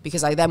environment,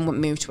 because I then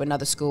moved to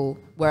another school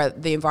where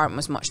the environment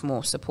was much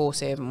more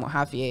supportive and what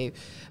have you,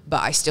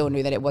 but I still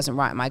knew that it wasn't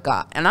right in my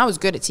gut. And I was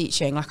good at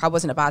teaching. Like, I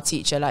wasn't a bad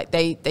teacher. Like,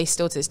 they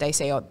still to this day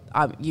say, oh,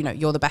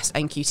 you're the best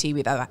NQT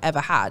we've ever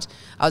had.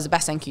 I was the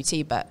best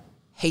NQT, but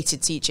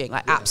hated teaching,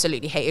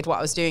 absolutely hated what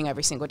I was doing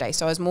every single day.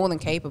 So I was more than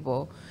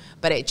capable,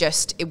 but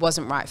it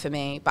wasn't right for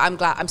me.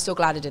 But I'm still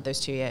glad I did those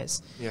 2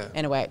 years. Yeah.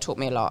 In a way, it taught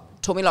me a lot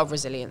of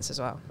resilience as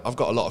well. I've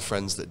got a lot of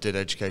friends that did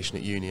education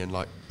at uni and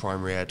like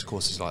primary ed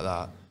courses like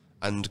that,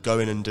 and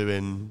going and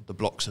doing the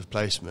blocks of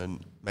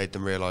placement made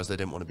them realise they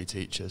didn't want to be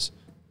teachers.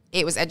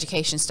 It was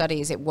education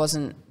studies. It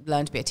wasn't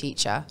learn to be a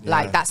teacher. Yeah.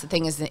 Like, that's the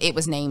thing, is that it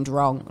was named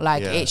wrong.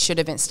 Like, it should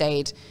have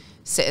stayed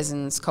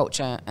citizens,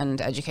 culture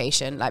and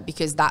education, like,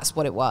 because that's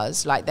what it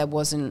was. Like, there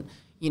wasn't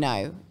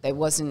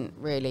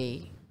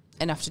really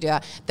enough to do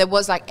that. There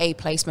was like a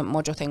placement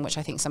module thing, which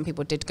I think some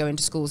people did go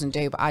into schools and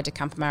do, but I did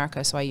Camp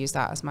America, so I used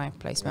that as my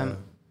placement.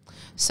 Yeah.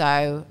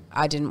 So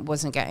I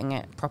wasn't getting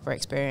it proper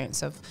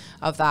experience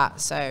of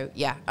that. So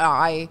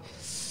I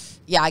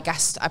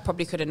guess I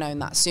probably could have known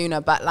that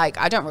sooner, but like,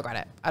 I don't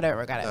regret it.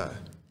 No.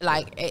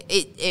 Like,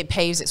 it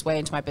paves its way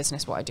into my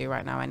business, what I do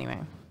right now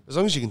anyway. As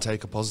long as you can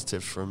take a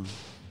positive from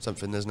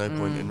something, there's no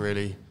point in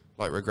really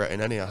like regretting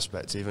any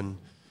aspect. Even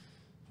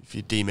if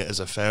you deem it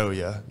as a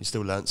failure, you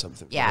still learned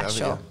something from it,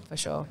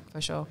 sure,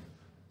 for sure.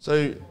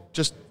 So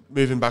just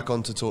moving back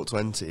on to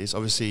TalkTwenties,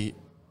 obviously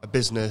a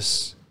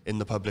business in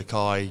the public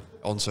eye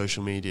on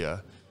social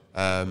media.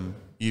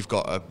 You've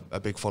got a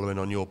big following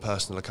on your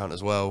personal account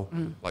as well,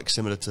 like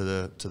similar to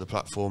the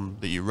platform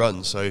that you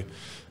run. So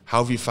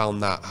how have you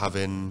found that,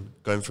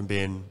 going from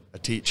being a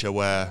teacher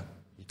where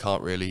you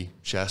can't really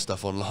share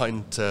stuff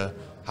online to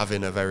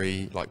having a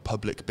very like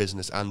public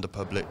business and a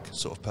public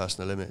sort of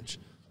personal image?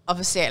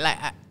 Obviously, like,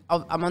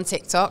 I'm on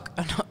TikTok,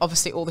 and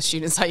obviously all the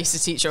students I used to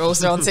teach are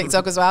also on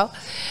TikTok as well.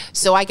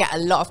 So I get a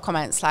lot of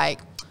comments like,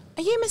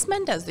 are you Miss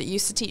Mendes that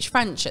used to teach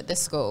French at this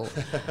school?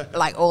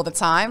 Like, all the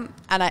time.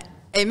 And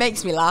it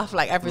makes me laugh,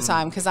 like, every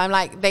time, because I'm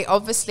like, they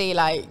obviously,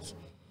 like,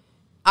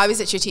 I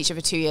was actually a teacher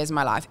for 2 years of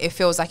my life. It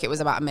feels like it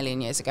was about 1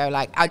 million years ago.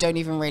 Like, I don't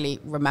even really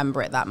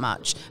remember it that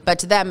much. But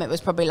to them, it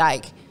was probably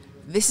like,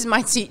 this is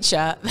my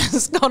teacher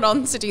that's gone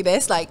on to do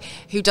this, like,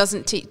 who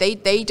doesn't teach.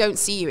 They don't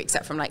see you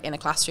except from like in a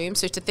classroom.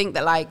 So to think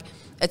that like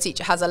a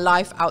teacher has a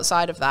life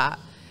outside of that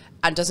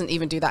and doesn't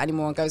even do that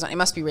anymore and goes on, it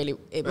must be like,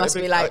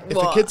 if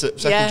a kid's at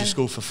secondary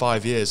school for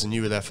 5 years and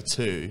you were there for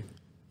 2,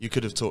 you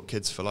could have taught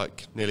kids for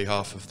like nearly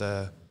half of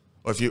their,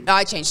 or if you...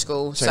 I changed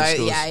school, so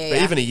yeah.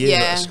 But even a year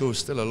at a school is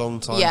still a long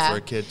time for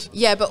a kid.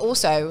 Yeah, but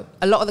also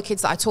a lot of the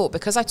kids that I taught,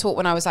 because I taught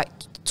when I was like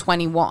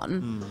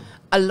 21,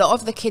 a lot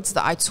of the kids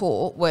that I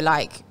taught were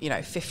like,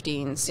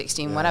 15,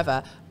 16,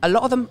 whatever. A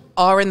lot of them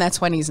are in their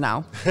 20s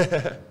now.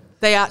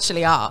 They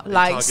actually are.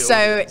 Like, so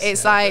audience.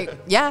 It's like,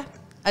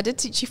 I did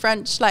teach you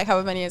French like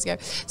however many years ago.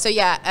 So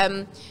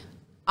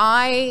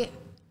I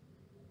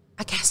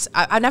guess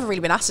I've never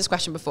really been asked this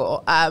question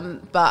before.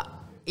 But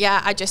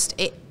yeah, I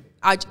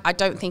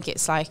don't think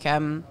it's like,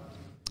 I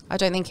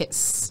don't think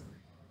it's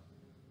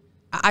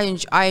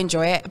I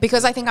enjoy it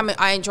because I think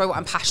I enjoy what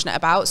I'm passionate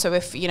about. So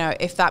if, you know,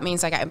 if that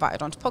means I get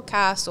invited onto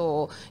podcasts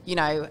or, you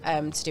know,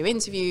 to do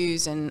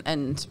interviews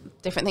and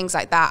different things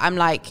like that, I'm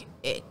like,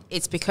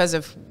 it's because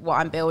of what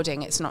I'm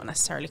building. It's not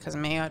necessarily because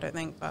of me, I don't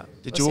think. But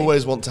did you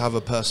always want to have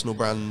a personal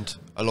brand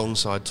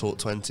alongside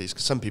TalkTwenties?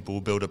 Because some people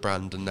will build a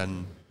brand and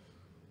then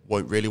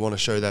won't really want to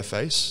show their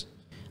face.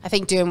 I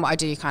think doing what I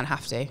do, you kind of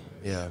have to.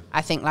 Yeah.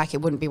 I think like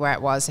it wouldn't be where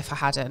it was if I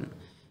hadn't.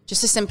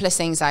 Just the simplest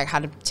things, like I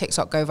had a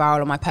TikTok go viral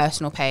on my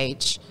personal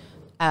page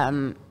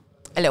a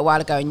little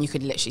while ago, and you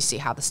could literally see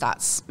how the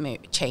stats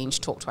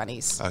changed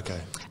TalkTwenties. Okay.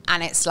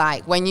 And it's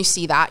like, when you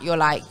see that, you're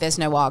like, there's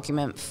no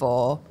argument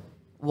for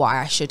why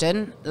I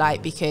shouldn't,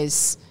 like,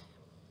 because,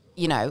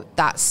 you know,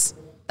 that's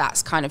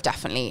kind of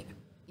definitely,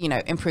 you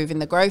know, improving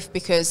the growth,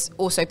 because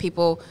also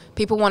people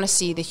want to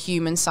see the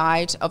human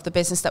side of the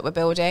business that we're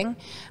building.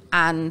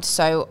 And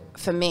so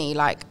for me,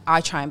 like,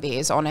 I try and be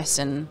as honest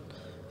and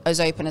as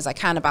open as I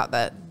can about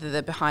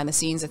the behind the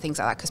scenes and things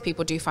like that, because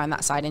people do find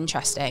that side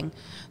interesting.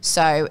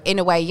 So in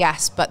a way,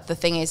 yes, but the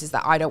thing is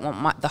that I don't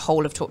want the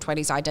whole of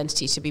TalkTwenties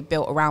identity to be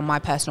built around my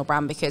personal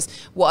brand, because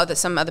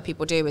some other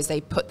people do is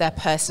they put their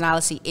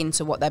personality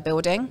into what they're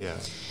building. Yeah.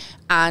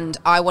 And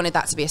I wanted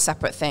that to be a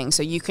separate thing.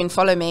 So you can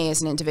follow me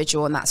as an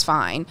individual and that's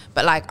fine.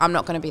 But like, I'm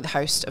not going to be the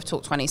host of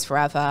TalkTwenties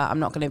forever. I'm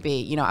not going to be,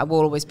 you know, I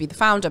will always be the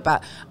founder,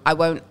 but I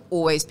won't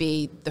always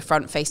be the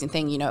front facing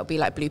thing. You know, it'll be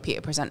like Blue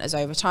Peter presenters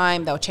over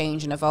time. They'll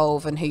change and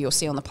evolve, and who you'll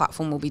see on the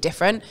platform will be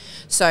different.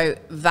 So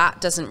that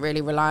doesn't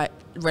really rely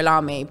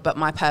on me, but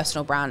my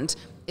personal brand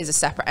is a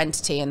separate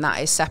entity, and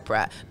that is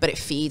separate, but it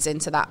feeds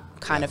into that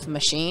kind of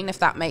machine, if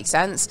that makes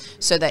sense.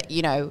 So that,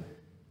 you know,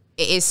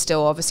 it is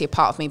still obviously a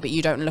part of me, but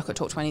you don't look at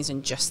TalkTwenties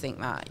and just think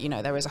that, you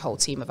know, there is a whole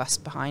team of us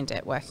behind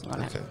it working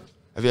on it.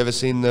 Have you ever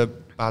seen the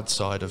bad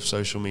side of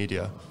social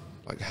media,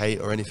 like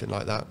hate or anything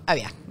like that? Oh,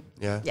 yeah.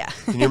 Yeah? Yeah.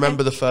 Can you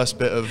remember the first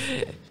bit of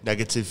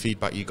negative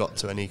feedback you got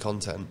to any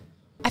content?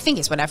 I think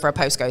it's whenever a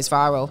post goes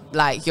viral.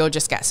 Like, you'll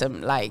just get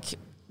some, like,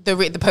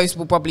 the post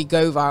will probably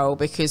go viral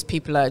because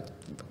people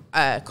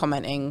are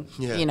commenting,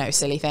 you know,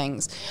 silly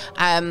things.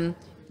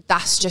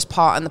 That's just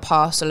part and the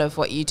parcel of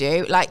what you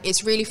do. Like,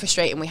 it's really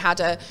frustrating. We had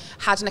an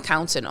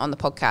accountant on the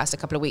podcast a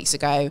couple of weeks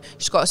ago.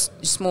 She's got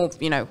a small,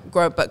 you know,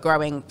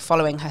 growing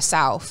following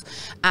herself.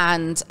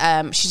 And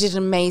she did an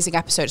amazing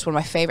episode. It's one of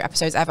my favorite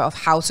episodes ever, of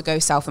how to go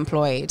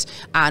self-employed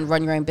and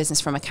run your own business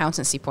from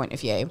accountancy point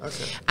of view.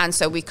 Okay. And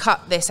so we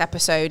cut this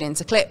episode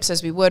into clips,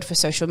 as we would for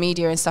social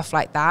media and stuff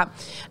like that.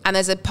 And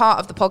there's a part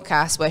of the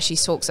podcast where she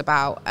talks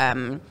about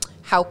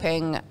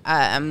helping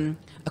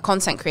a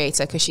content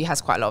creator, because she has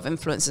quite a lot of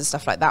influence and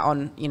stuff like that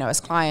on, you know, as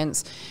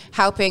clients,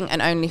 helping an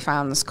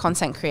OnlyFans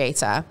content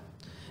creator,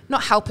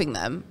 not helping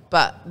them,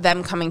 but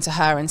them coming to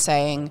her and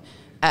saying,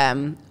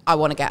 I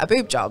want to get a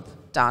boob job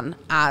done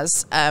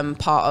as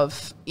part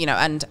of, you know,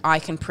 and I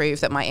can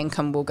prove that my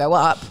income will go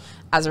up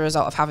as a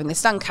result of having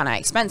this done. Can I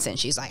expense it? And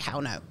she's like,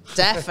 hell no,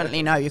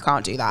 definitely no, you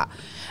can't do that.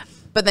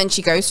 But then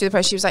she goes through the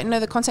process. She was like, no,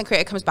 the content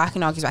creator comes back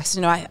and argues back. I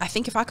said, no, I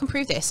think if I can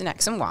prove this in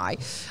X and Y,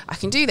 I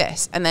can do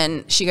this. And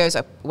then she goes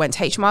up, went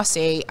to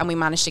HMRC, and we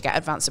managed to get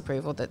advance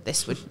approval that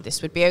this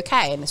would be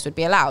okay and this would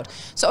be allowed.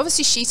 So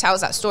obviously she tells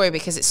that story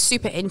because it's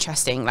super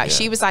interesting. Like,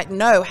 she was like,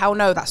 no, hell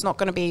no, that's not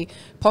going to be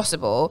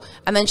possible.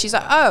 And then she's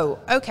like, oh,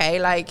 okay,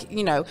 like,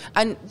 you know,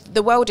 and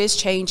the world is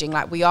changing.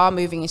 Like, we are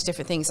moving into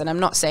different things. And I'm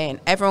not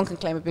saying everyone can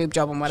claim a boob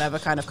job on whatever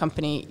kind of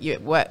company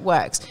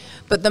works.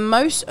 But the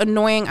most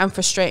annoying and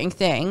frustrating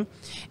thing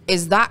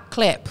is that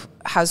clip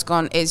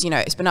you know,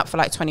 it's been up for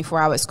like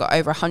 24 hours, got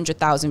over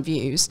 100,000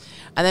 views.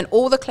 And then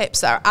all the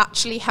clips that are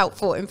actually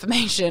helpful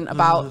information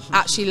about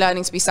actually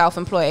learning to be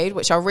self-employed,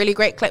 which are really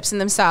great clips in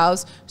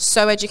themselves,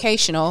 so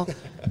educational,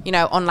 you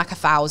know, on like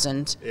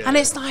 1,000. Yeah. And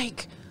it's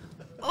like,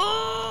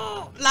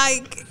 oh,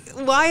 like,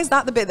 why is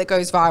that the bit that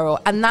goes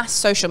viral? And that's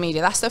social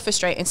media. That's the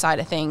frustrating side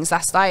of things.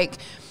 That's like,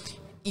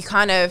 you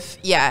kind of,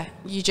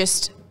 you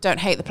just don't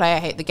hate the player,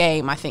 hate the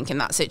game, I think, in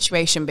that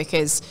situation,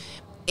 because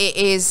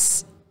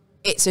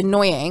it's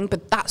annoying,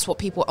 but that's what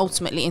people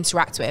ultimately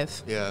interact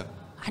with. Yeah.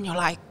 And you're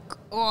like,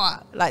 oh,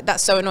 like,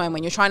 that's so annoying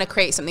when you're trying to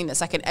create something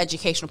that's like an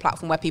educational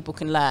platform where people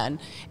can learn.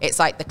 It's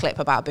like the clip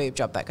about a boob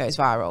job that goes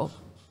viral,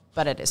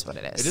 but it is what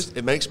it is.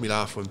 It makes me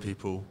laugh when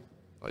people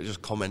like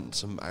just comment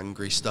some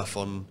angry stuff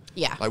on.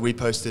 Yeah. Like, we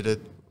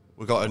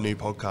got a new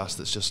podcast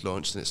that's just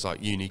launched, and it's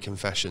like uni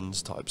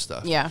confessions type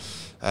stuff. Yeah.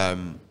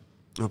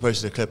 We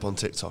posted a clip on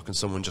TikTok, and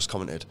someone just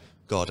commented,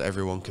 God,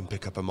 everyone can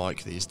pick up a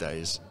mic these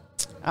days.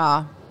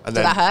 Did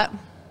that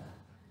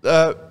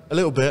hurt? A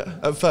little bit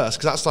at first,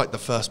 because that's like the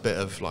first bit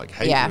of like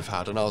hate we've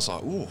had, and I was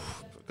like, oh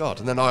God.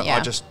 And then I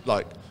just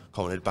like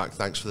commented back,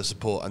 thanks for the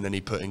support, and then he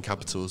put in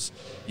capitals,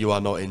 you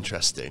are not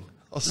interesting.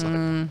 I was like,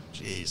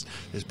 jeez,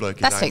 this bloke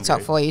is That's angry.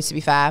 TikTok for you, to be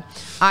fair.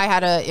 I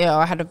had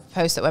a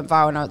post that went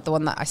viral, and the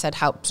one that I said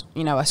helped,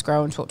 you know, us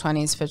grow in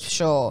TalkTwenties for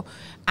sure.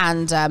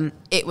 And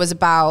it was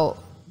about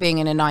being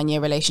in a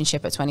 9-year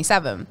relationship at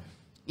 27,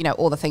 you know,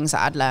 all the things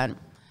that I'd learned.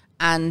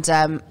 And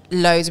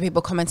loads of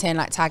people commenting,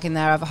 like tagging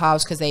their other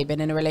halves because they've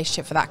been in a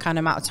relationship for that kind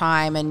of amount of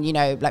time. And, you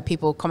know, like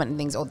people commenting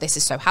things, oh, this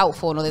is so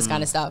helpful and all this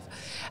kind of stuff.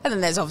 And then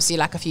there's obviously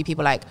like a few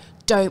people like,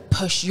 don't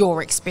push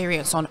your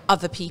experience on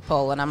other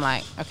people. And I'm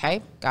like,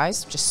 okay,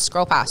 guys, just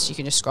scroll past. You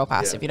can just scroll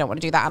past if you don't want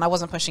to do that. And I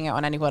wasn't pushing it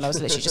on anyone. I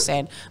was literally just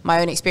saying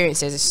my own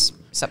experiences.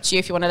 It's up to you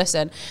if you want to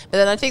listen. But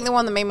then I think the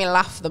one that made me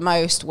laugh the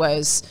most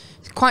was,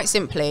 quite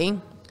simply,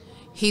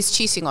 he's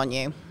cheating on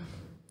you.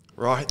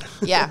 Right.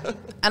 Yeah.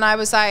 And I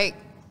was like,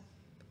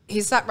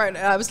 he's sat right.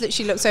 I was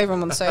literally looked over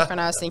him on the sofa and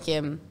I was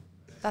thinking,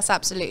 that's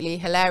absolutely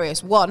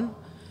hilarious. One,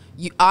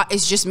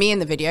 it's just me in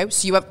the video,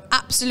 so you have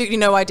absolutely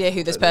no idea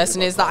who this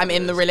person is that I'm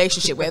in the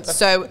relationship with.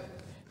 So,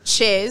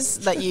 cheers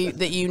that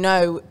you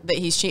know that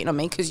he's cheating on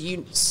me because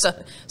you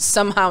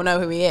somehow know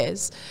who he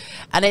is,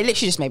 and it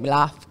literally just made me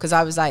laugh because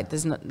I was like,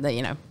 "There's not,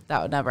 you know,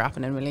 that would never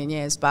happen in a million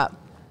years." But,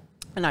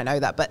 and I know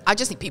that, but I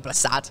just think people are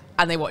sad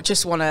and they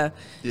just want to.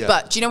 Yeah.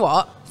 But do you know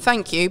what?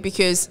 Thank you,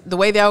 because the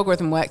way the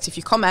algorithm works, if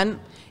you comment,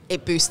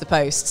 it boosts the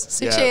posts.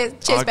 So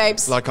cheers,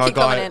 babes. Like our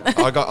guy,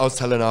 I was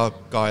telling our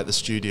guy at the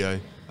studio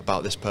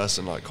about this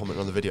person like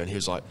commenting on the video, and he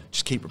was like,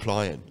 just keep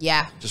replying.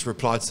 Yeah. Just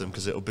reply to them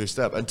because it'll boost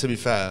it up. And to be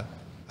fair,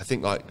 I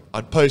think like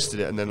I'd posted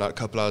it and then like a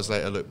couple hours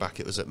later, look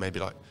back, it was at maybe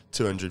like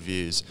 200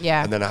 views.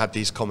 Yeah. And then I had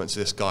these comments to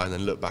this guy and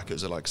then look back, it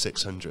was at like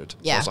 600.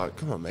 Yeah. So I was like,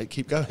 come on, mate,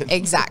 keep going.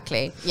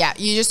 Exactly. Yeah.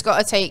 You just got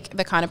to take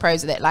the kind of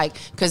pros with it. Like,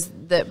 because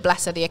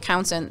bless her, the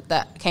accountant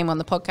that came on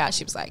the podcast,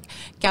 she was like,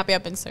 Gabby,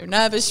 I've been so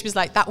nervous. She was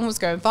like, that one was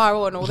going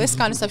viral and all this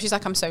kind of stuff. She's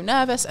like, I'm so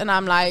nervous. And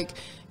I'm like,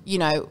 you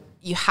know,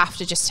 you have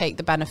to just take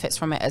the benefits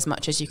from it as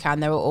much as you can.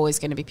 There are always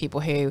going to be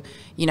people who,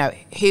 you know,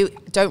 who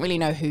don't really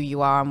know who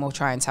you are and will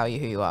try and tell you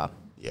who you are.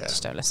 Yeah.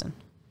 Just don't listen.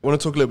 I want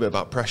to talk a little bit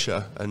about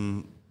pressure,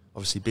 and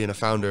obviously being a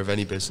founder of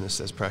any business,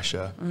 there's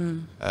pressure.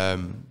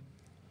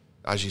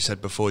 As you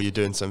said before, you're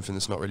doing something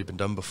that's not really been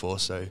done before,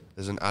 so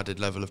there's an added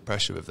level of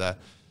pressure with there.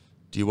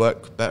 Do you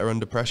work better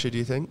under pressure, do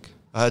you think?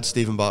 I heard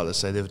Stephen Bartlett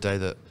say the other day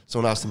that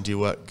someone asked him, do you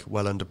work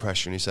well under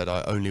pressure? And he said,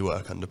 I only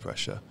work under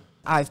pressure.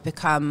 I've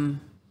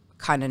become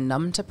kind of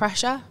numb to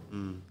pressure.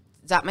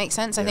 Does that make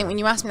sense? Yeah. I think when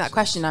you ask me that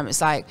question, it's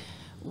like,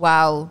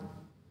 well,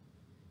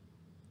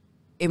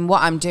 in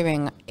what I'm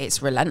doing,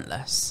 it's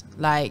relentless.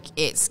 Like,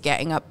 it's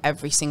getting up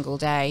every single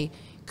day,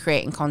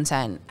 creating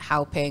content,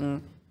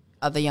 helping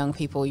other young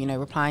people, you know,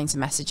 replying to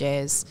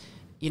messages,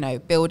 you know,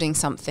 building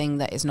something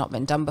that has not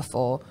been done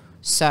before.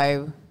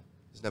 So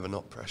there's never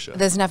not pressure.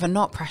 There's never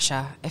not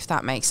pressure, if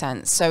that makes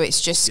sense. So it's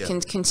just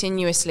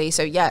continuously.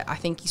 So yeah, I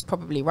think he's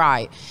probably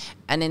right.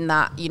 And in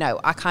that, you know,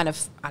 I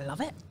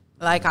love it.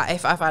 Like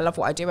if I love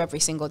what I do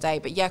every single day,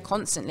 but yeah,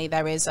 constantly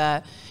there is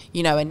a,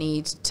 you know, a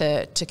need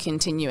to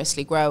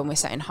continuously grow, and we're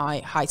setting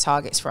high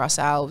targets for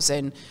ourselves,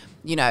 and,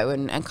 you know,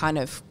 and kind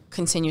of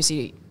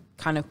continuously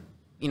kind of,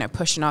 you know,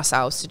 pushing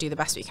ourselves to do the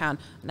best we can.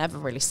 I never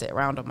really sit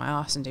around on my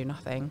arse and do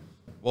nothing.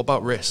 What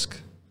about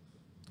risk?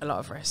 A lot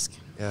of risk.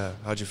 Yeah.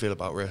 How do you feel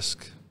about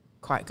risk?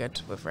 Quite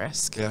good with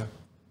risk. Yeah.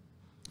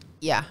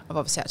 Yeah, I've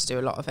obviously had to do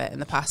a lot of it in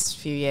the past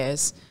few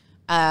years.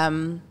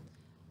 I'm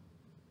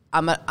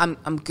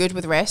good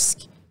with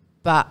risk,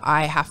 but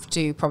I have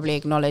to probably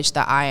acknowledge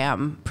that I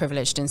am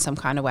privileged in some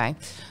kind of way.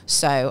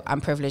 So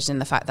I'm privileged in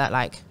the fact that,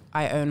 like,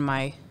 I own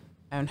my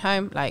own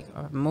home, like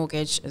a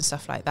mortgage and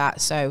stuff like that.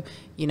 So,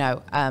 you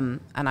know, and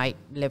I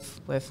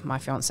live with my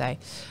fiance,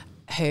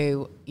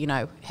 who, you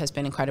know, has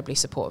been incredibly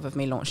supportive of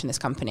me launching this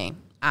company.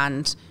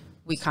 And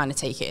we kind of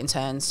take it in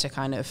turns to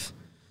kind of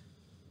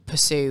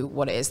pursue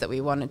what it is that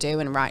we want to do.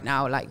 And right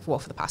now, like, well,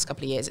 for the past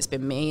couple of years, it's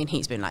been me, and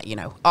he's been like, you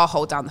know, I'll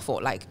hold down the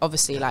fort. Like,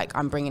 obviously, like,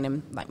 I'm bringing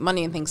him like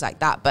money and things like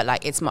that, but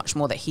like, it's much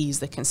more that he's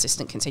the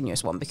consistent,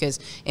 continuous one, because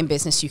in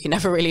business you can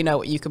never really know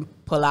what you can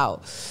pull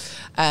out.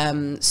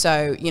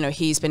 So, you know,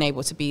 he's been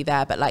able to be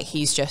there, but like,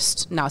 he's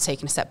just now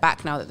taking a step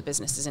back now that the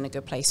business is in a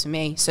good place for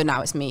me. So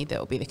now it's me that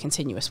will be the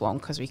continuous one,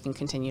 because we can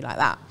continue like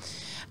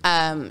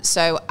that.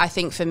 So I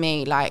think for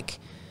me, like,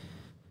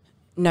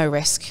 no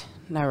risk,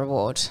 no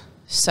reward.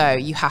 So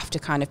you have to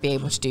kind of be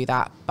able to do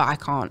that, but I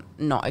can't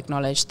not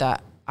acknowledge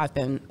that I've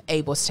been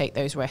able to take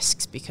those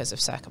risks because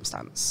of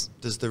circumstance.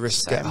 Does the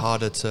risk get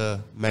harder to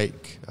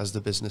make as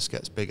the business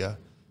gets bigger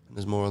and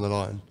there's more on the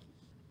line?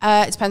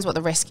 It depends what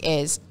the risk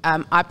is.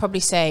 I'd probably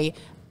say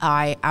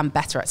I am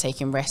better at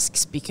taking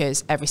risks,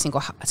 because every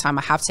single time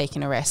I have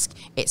taken a risk,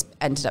 it's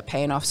ended up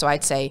paying off. So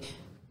I'd say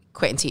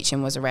quitting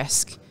teaching was a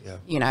risk,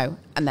 you know,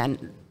 and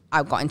then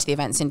I got into the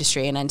events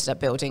industry and ended up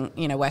building,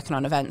 you know, working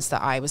on events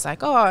that I was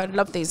like, oh, I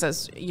love these.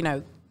 As, you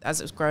know,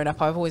 as it was growing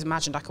up, I've always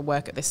imagined I could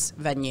work at this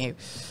venue.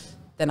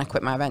 Then I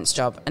quit my events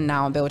job, and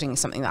now I'm building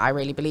something that I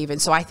really believe in.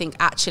 So I think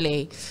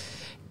actually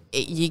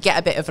you get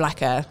a bit of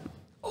like a,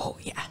 oh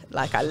yeah,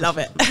 like I love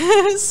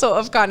it sort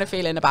of kind of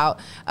feeling about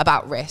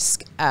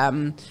risk.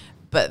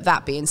 But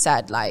that being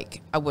said,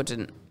 like,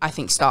 I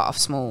think start off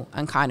small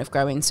and kind of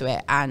grow into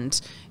it.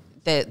 And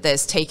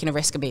there's taking a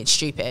risk of being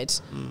stupid,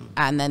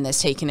 and then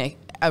there's taking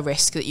a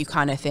risk that you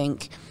kind of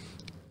think,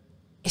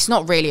 it's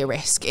not really a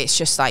risk. It's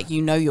just like,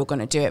 you know, you're going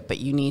to do it, but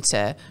you need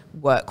to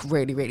work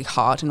really, really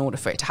hard in order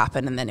for it to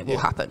happen, and then it will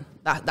happen.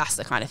 That's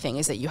the kind of thing,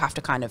 is that you have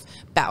to kind of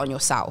bet on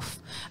yourself,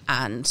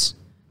 and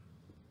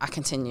I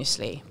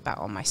continuously bet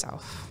on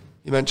myself.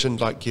 You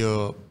mentioned like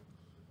your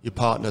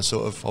partner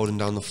sort of holding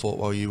down the fort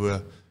while you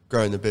were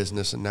growing the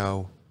business, and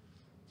now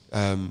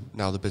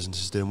the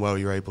business is doing well.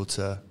 You're able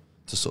to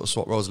sort of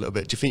swap roles a little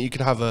bit. Do you think you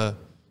could have a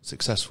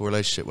successful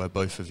relationship where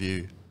both of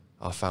you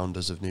are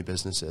founders of new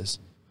businesses?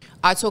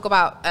 I talk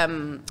about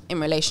in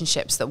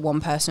relationships that one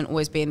person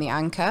always being the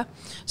anchor.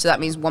 So that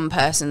means one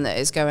person that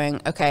is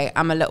going, okay,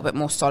 I'm a little bit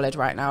more solid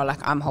right now, like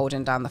I'm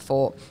holding down the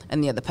fort,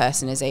 and the other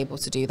person is able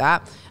to do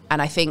that.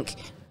 And I think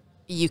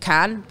you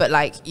can, but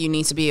like you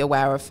need to be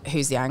aware of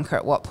who's the anchor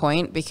at what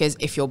point, because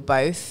if you're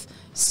both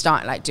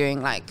start like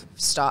doing like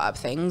startup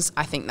things,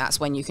 I think that's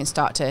when you can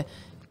start to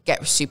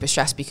get super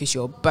stressed, because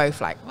you're both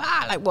like,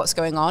 wow, like what's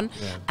going on?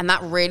 Yeah. And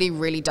that really,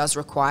 really does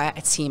require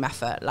a team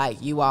effort.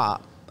 Like you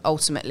are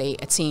ultimately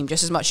a team,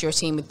 just as much as you're a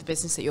team with the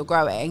business that you're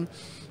growing.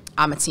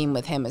 I'm a team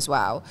with him as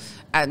well,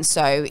 and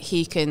so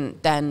we can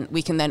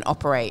then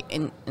operate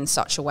in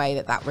such a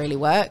way that really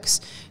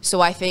works. So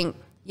I think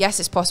yes,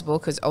 it's possible,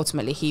 because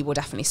ultimately he will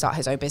definitely start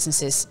his own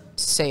businesses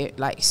soon,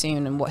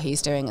 and what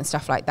he's doing and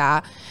stuff like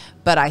that.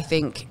 But I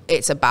think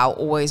it's about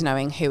always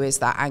knowing who is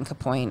that anchor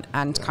point,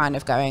 and kind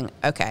of going,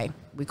 okay,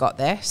 we got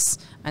this,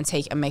 and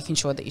making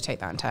sure that you take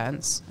that in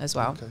turns as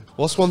well. Okay.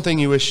 What's one thing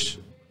you wish,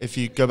 if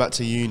you go back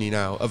to uni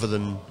now, other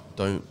than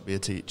don't be a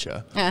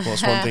teacher,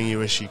 what's one thing you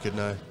wish you could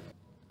know?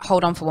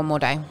 Hold on for one more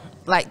day.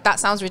 Like, that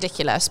sounds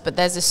ridiculous, but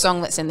there's this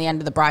song that's in the end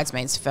of the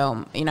Bridesmaids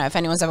film. You know, if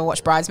anyone's ever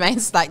watched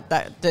Bridesmaids, like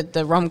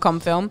the rom-com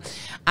film,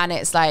 and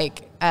it's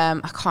like, I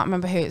can't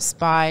remember who it's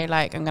by,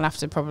 like, I'm going to have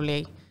to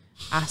probably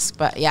ask,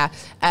 but yeah.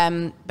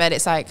 But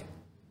it's like,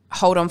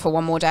 hold on for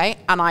one more day.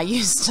 And I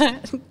used to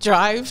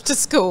drive to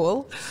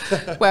school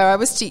where I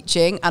was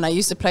teaching, and I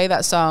used to play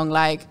that song,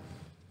 like,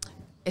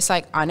 it's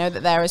like, I know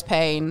that there is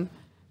pain,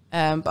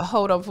 but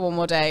hold on for one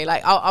more day.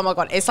 Like, oh my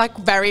God, it's like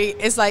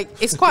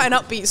it's quite an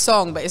upbeat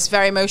song, but it's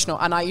very emotional.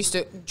 And I used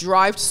to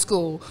drive to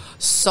school,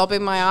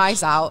 sobbing my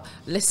eyes out,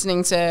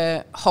 listening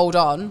to Hold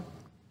On.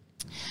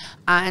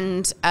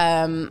 And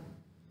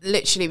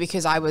literally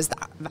because I was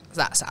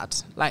that sad,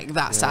 like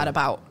that sad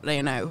about,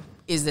 you know,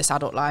 is this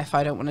adult life?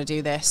 I don't want to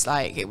do this.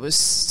 Like, it was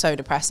so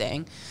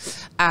depressing,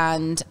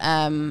 and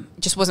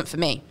just wasn't for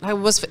me.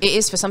 It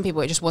is for some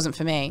people, it just wasn't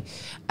for me.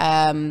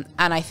 And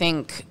I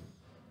think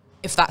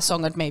if that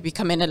song had maybe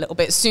come in a little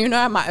bit sooner,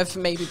 I might have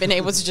maybe been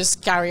able to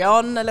just carry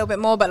on a little bit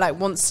more. But like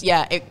once,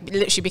 it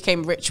literally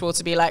became ritual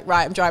to be like,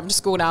 right, I'm driving to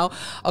school now.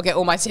 I'll get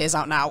all my tears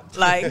out now.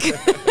 Like,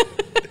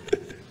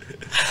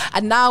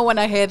 and now when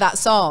I hear that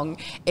song,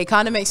 it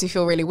kind of makes me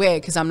feel really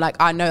weird, because I'm like,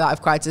 I know that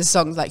I've cried to this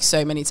song like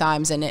so many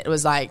times, and it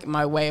was like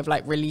my way of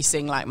like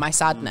releasing like my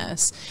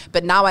sadness.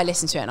 But now I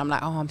listen to it and I'm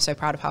like, oh, I'm so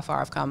proud of how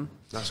far I've come.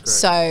 That's great.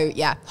 So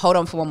yeah, hold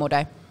on for one more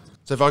day.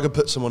 So if I could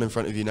put someone in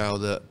front of you now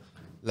that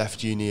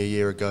left uni a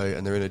year ago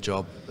and they're in a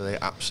job that they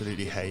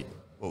absolutely hate,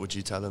 what would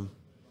you tell them?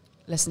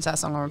 Listen to that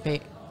song on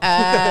repeat.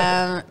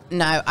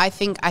 No, I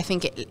think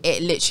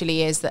it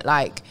literally is that,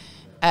 like,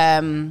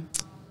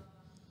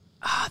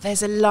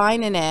 there's a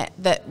line in it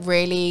that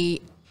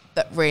really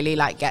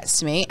like gets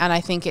to me, and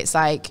I think it's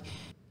like,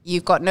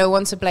 you've got no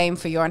one to blame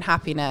for your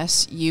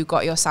unhappiness. You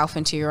got yourself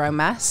into your own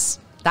mess.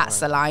 That's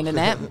the line in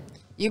it.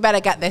 You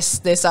better get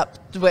this up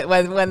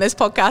when this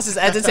podcast is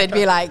edited.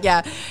 Be like,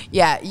 and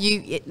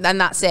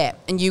that's it.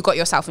 And you got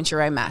yourself into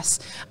your own mess.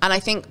 And I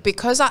think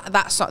because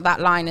that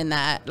line in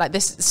there, like,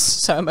 this is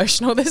so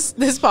emotional,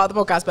 this part of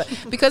the podcast, but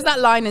because that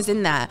line is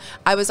in there,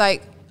 I was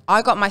like,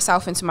 I got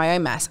myself into my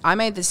own mess. I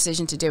made the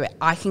decision to do it.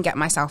 I can get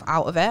myself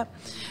out of it.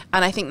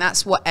 And I think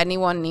that's what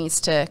anyone needs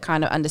to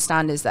kind of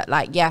understand, is that,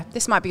 like, yeah,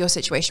 this might be your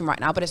situation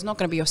right now, but it's not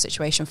going to be your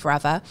situation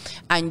forever.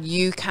 And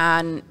you've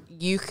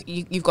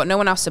got no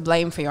one else to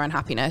blame for your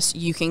unhappiness.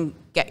 You can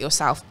get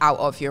yourself out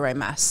of your own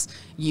mess.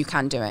 You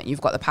can do it.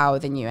 You've got the power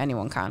within you.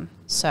 Anyone can.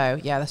 So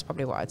yeah, that's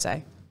probably what I'd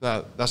say.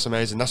 No, that's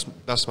amazing.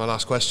 That's my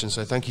last question.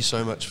 So thank you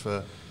so much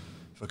for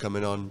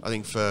coming on. I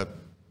think for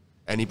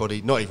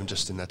anybody, not even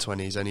just in their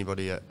 20s,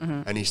 anybody at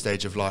any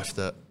stage of life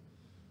that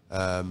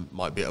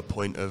might be at a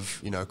point of,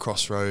 you know,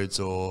 crossroads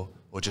or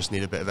just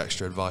need a bit of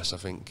extra advice, I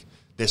think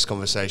this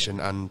conversation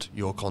and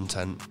your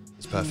content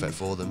is perfect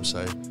for them.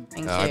 So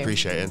I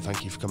appreciate it, and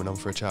thank you for coming on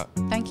for a chat.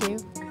 Thank you.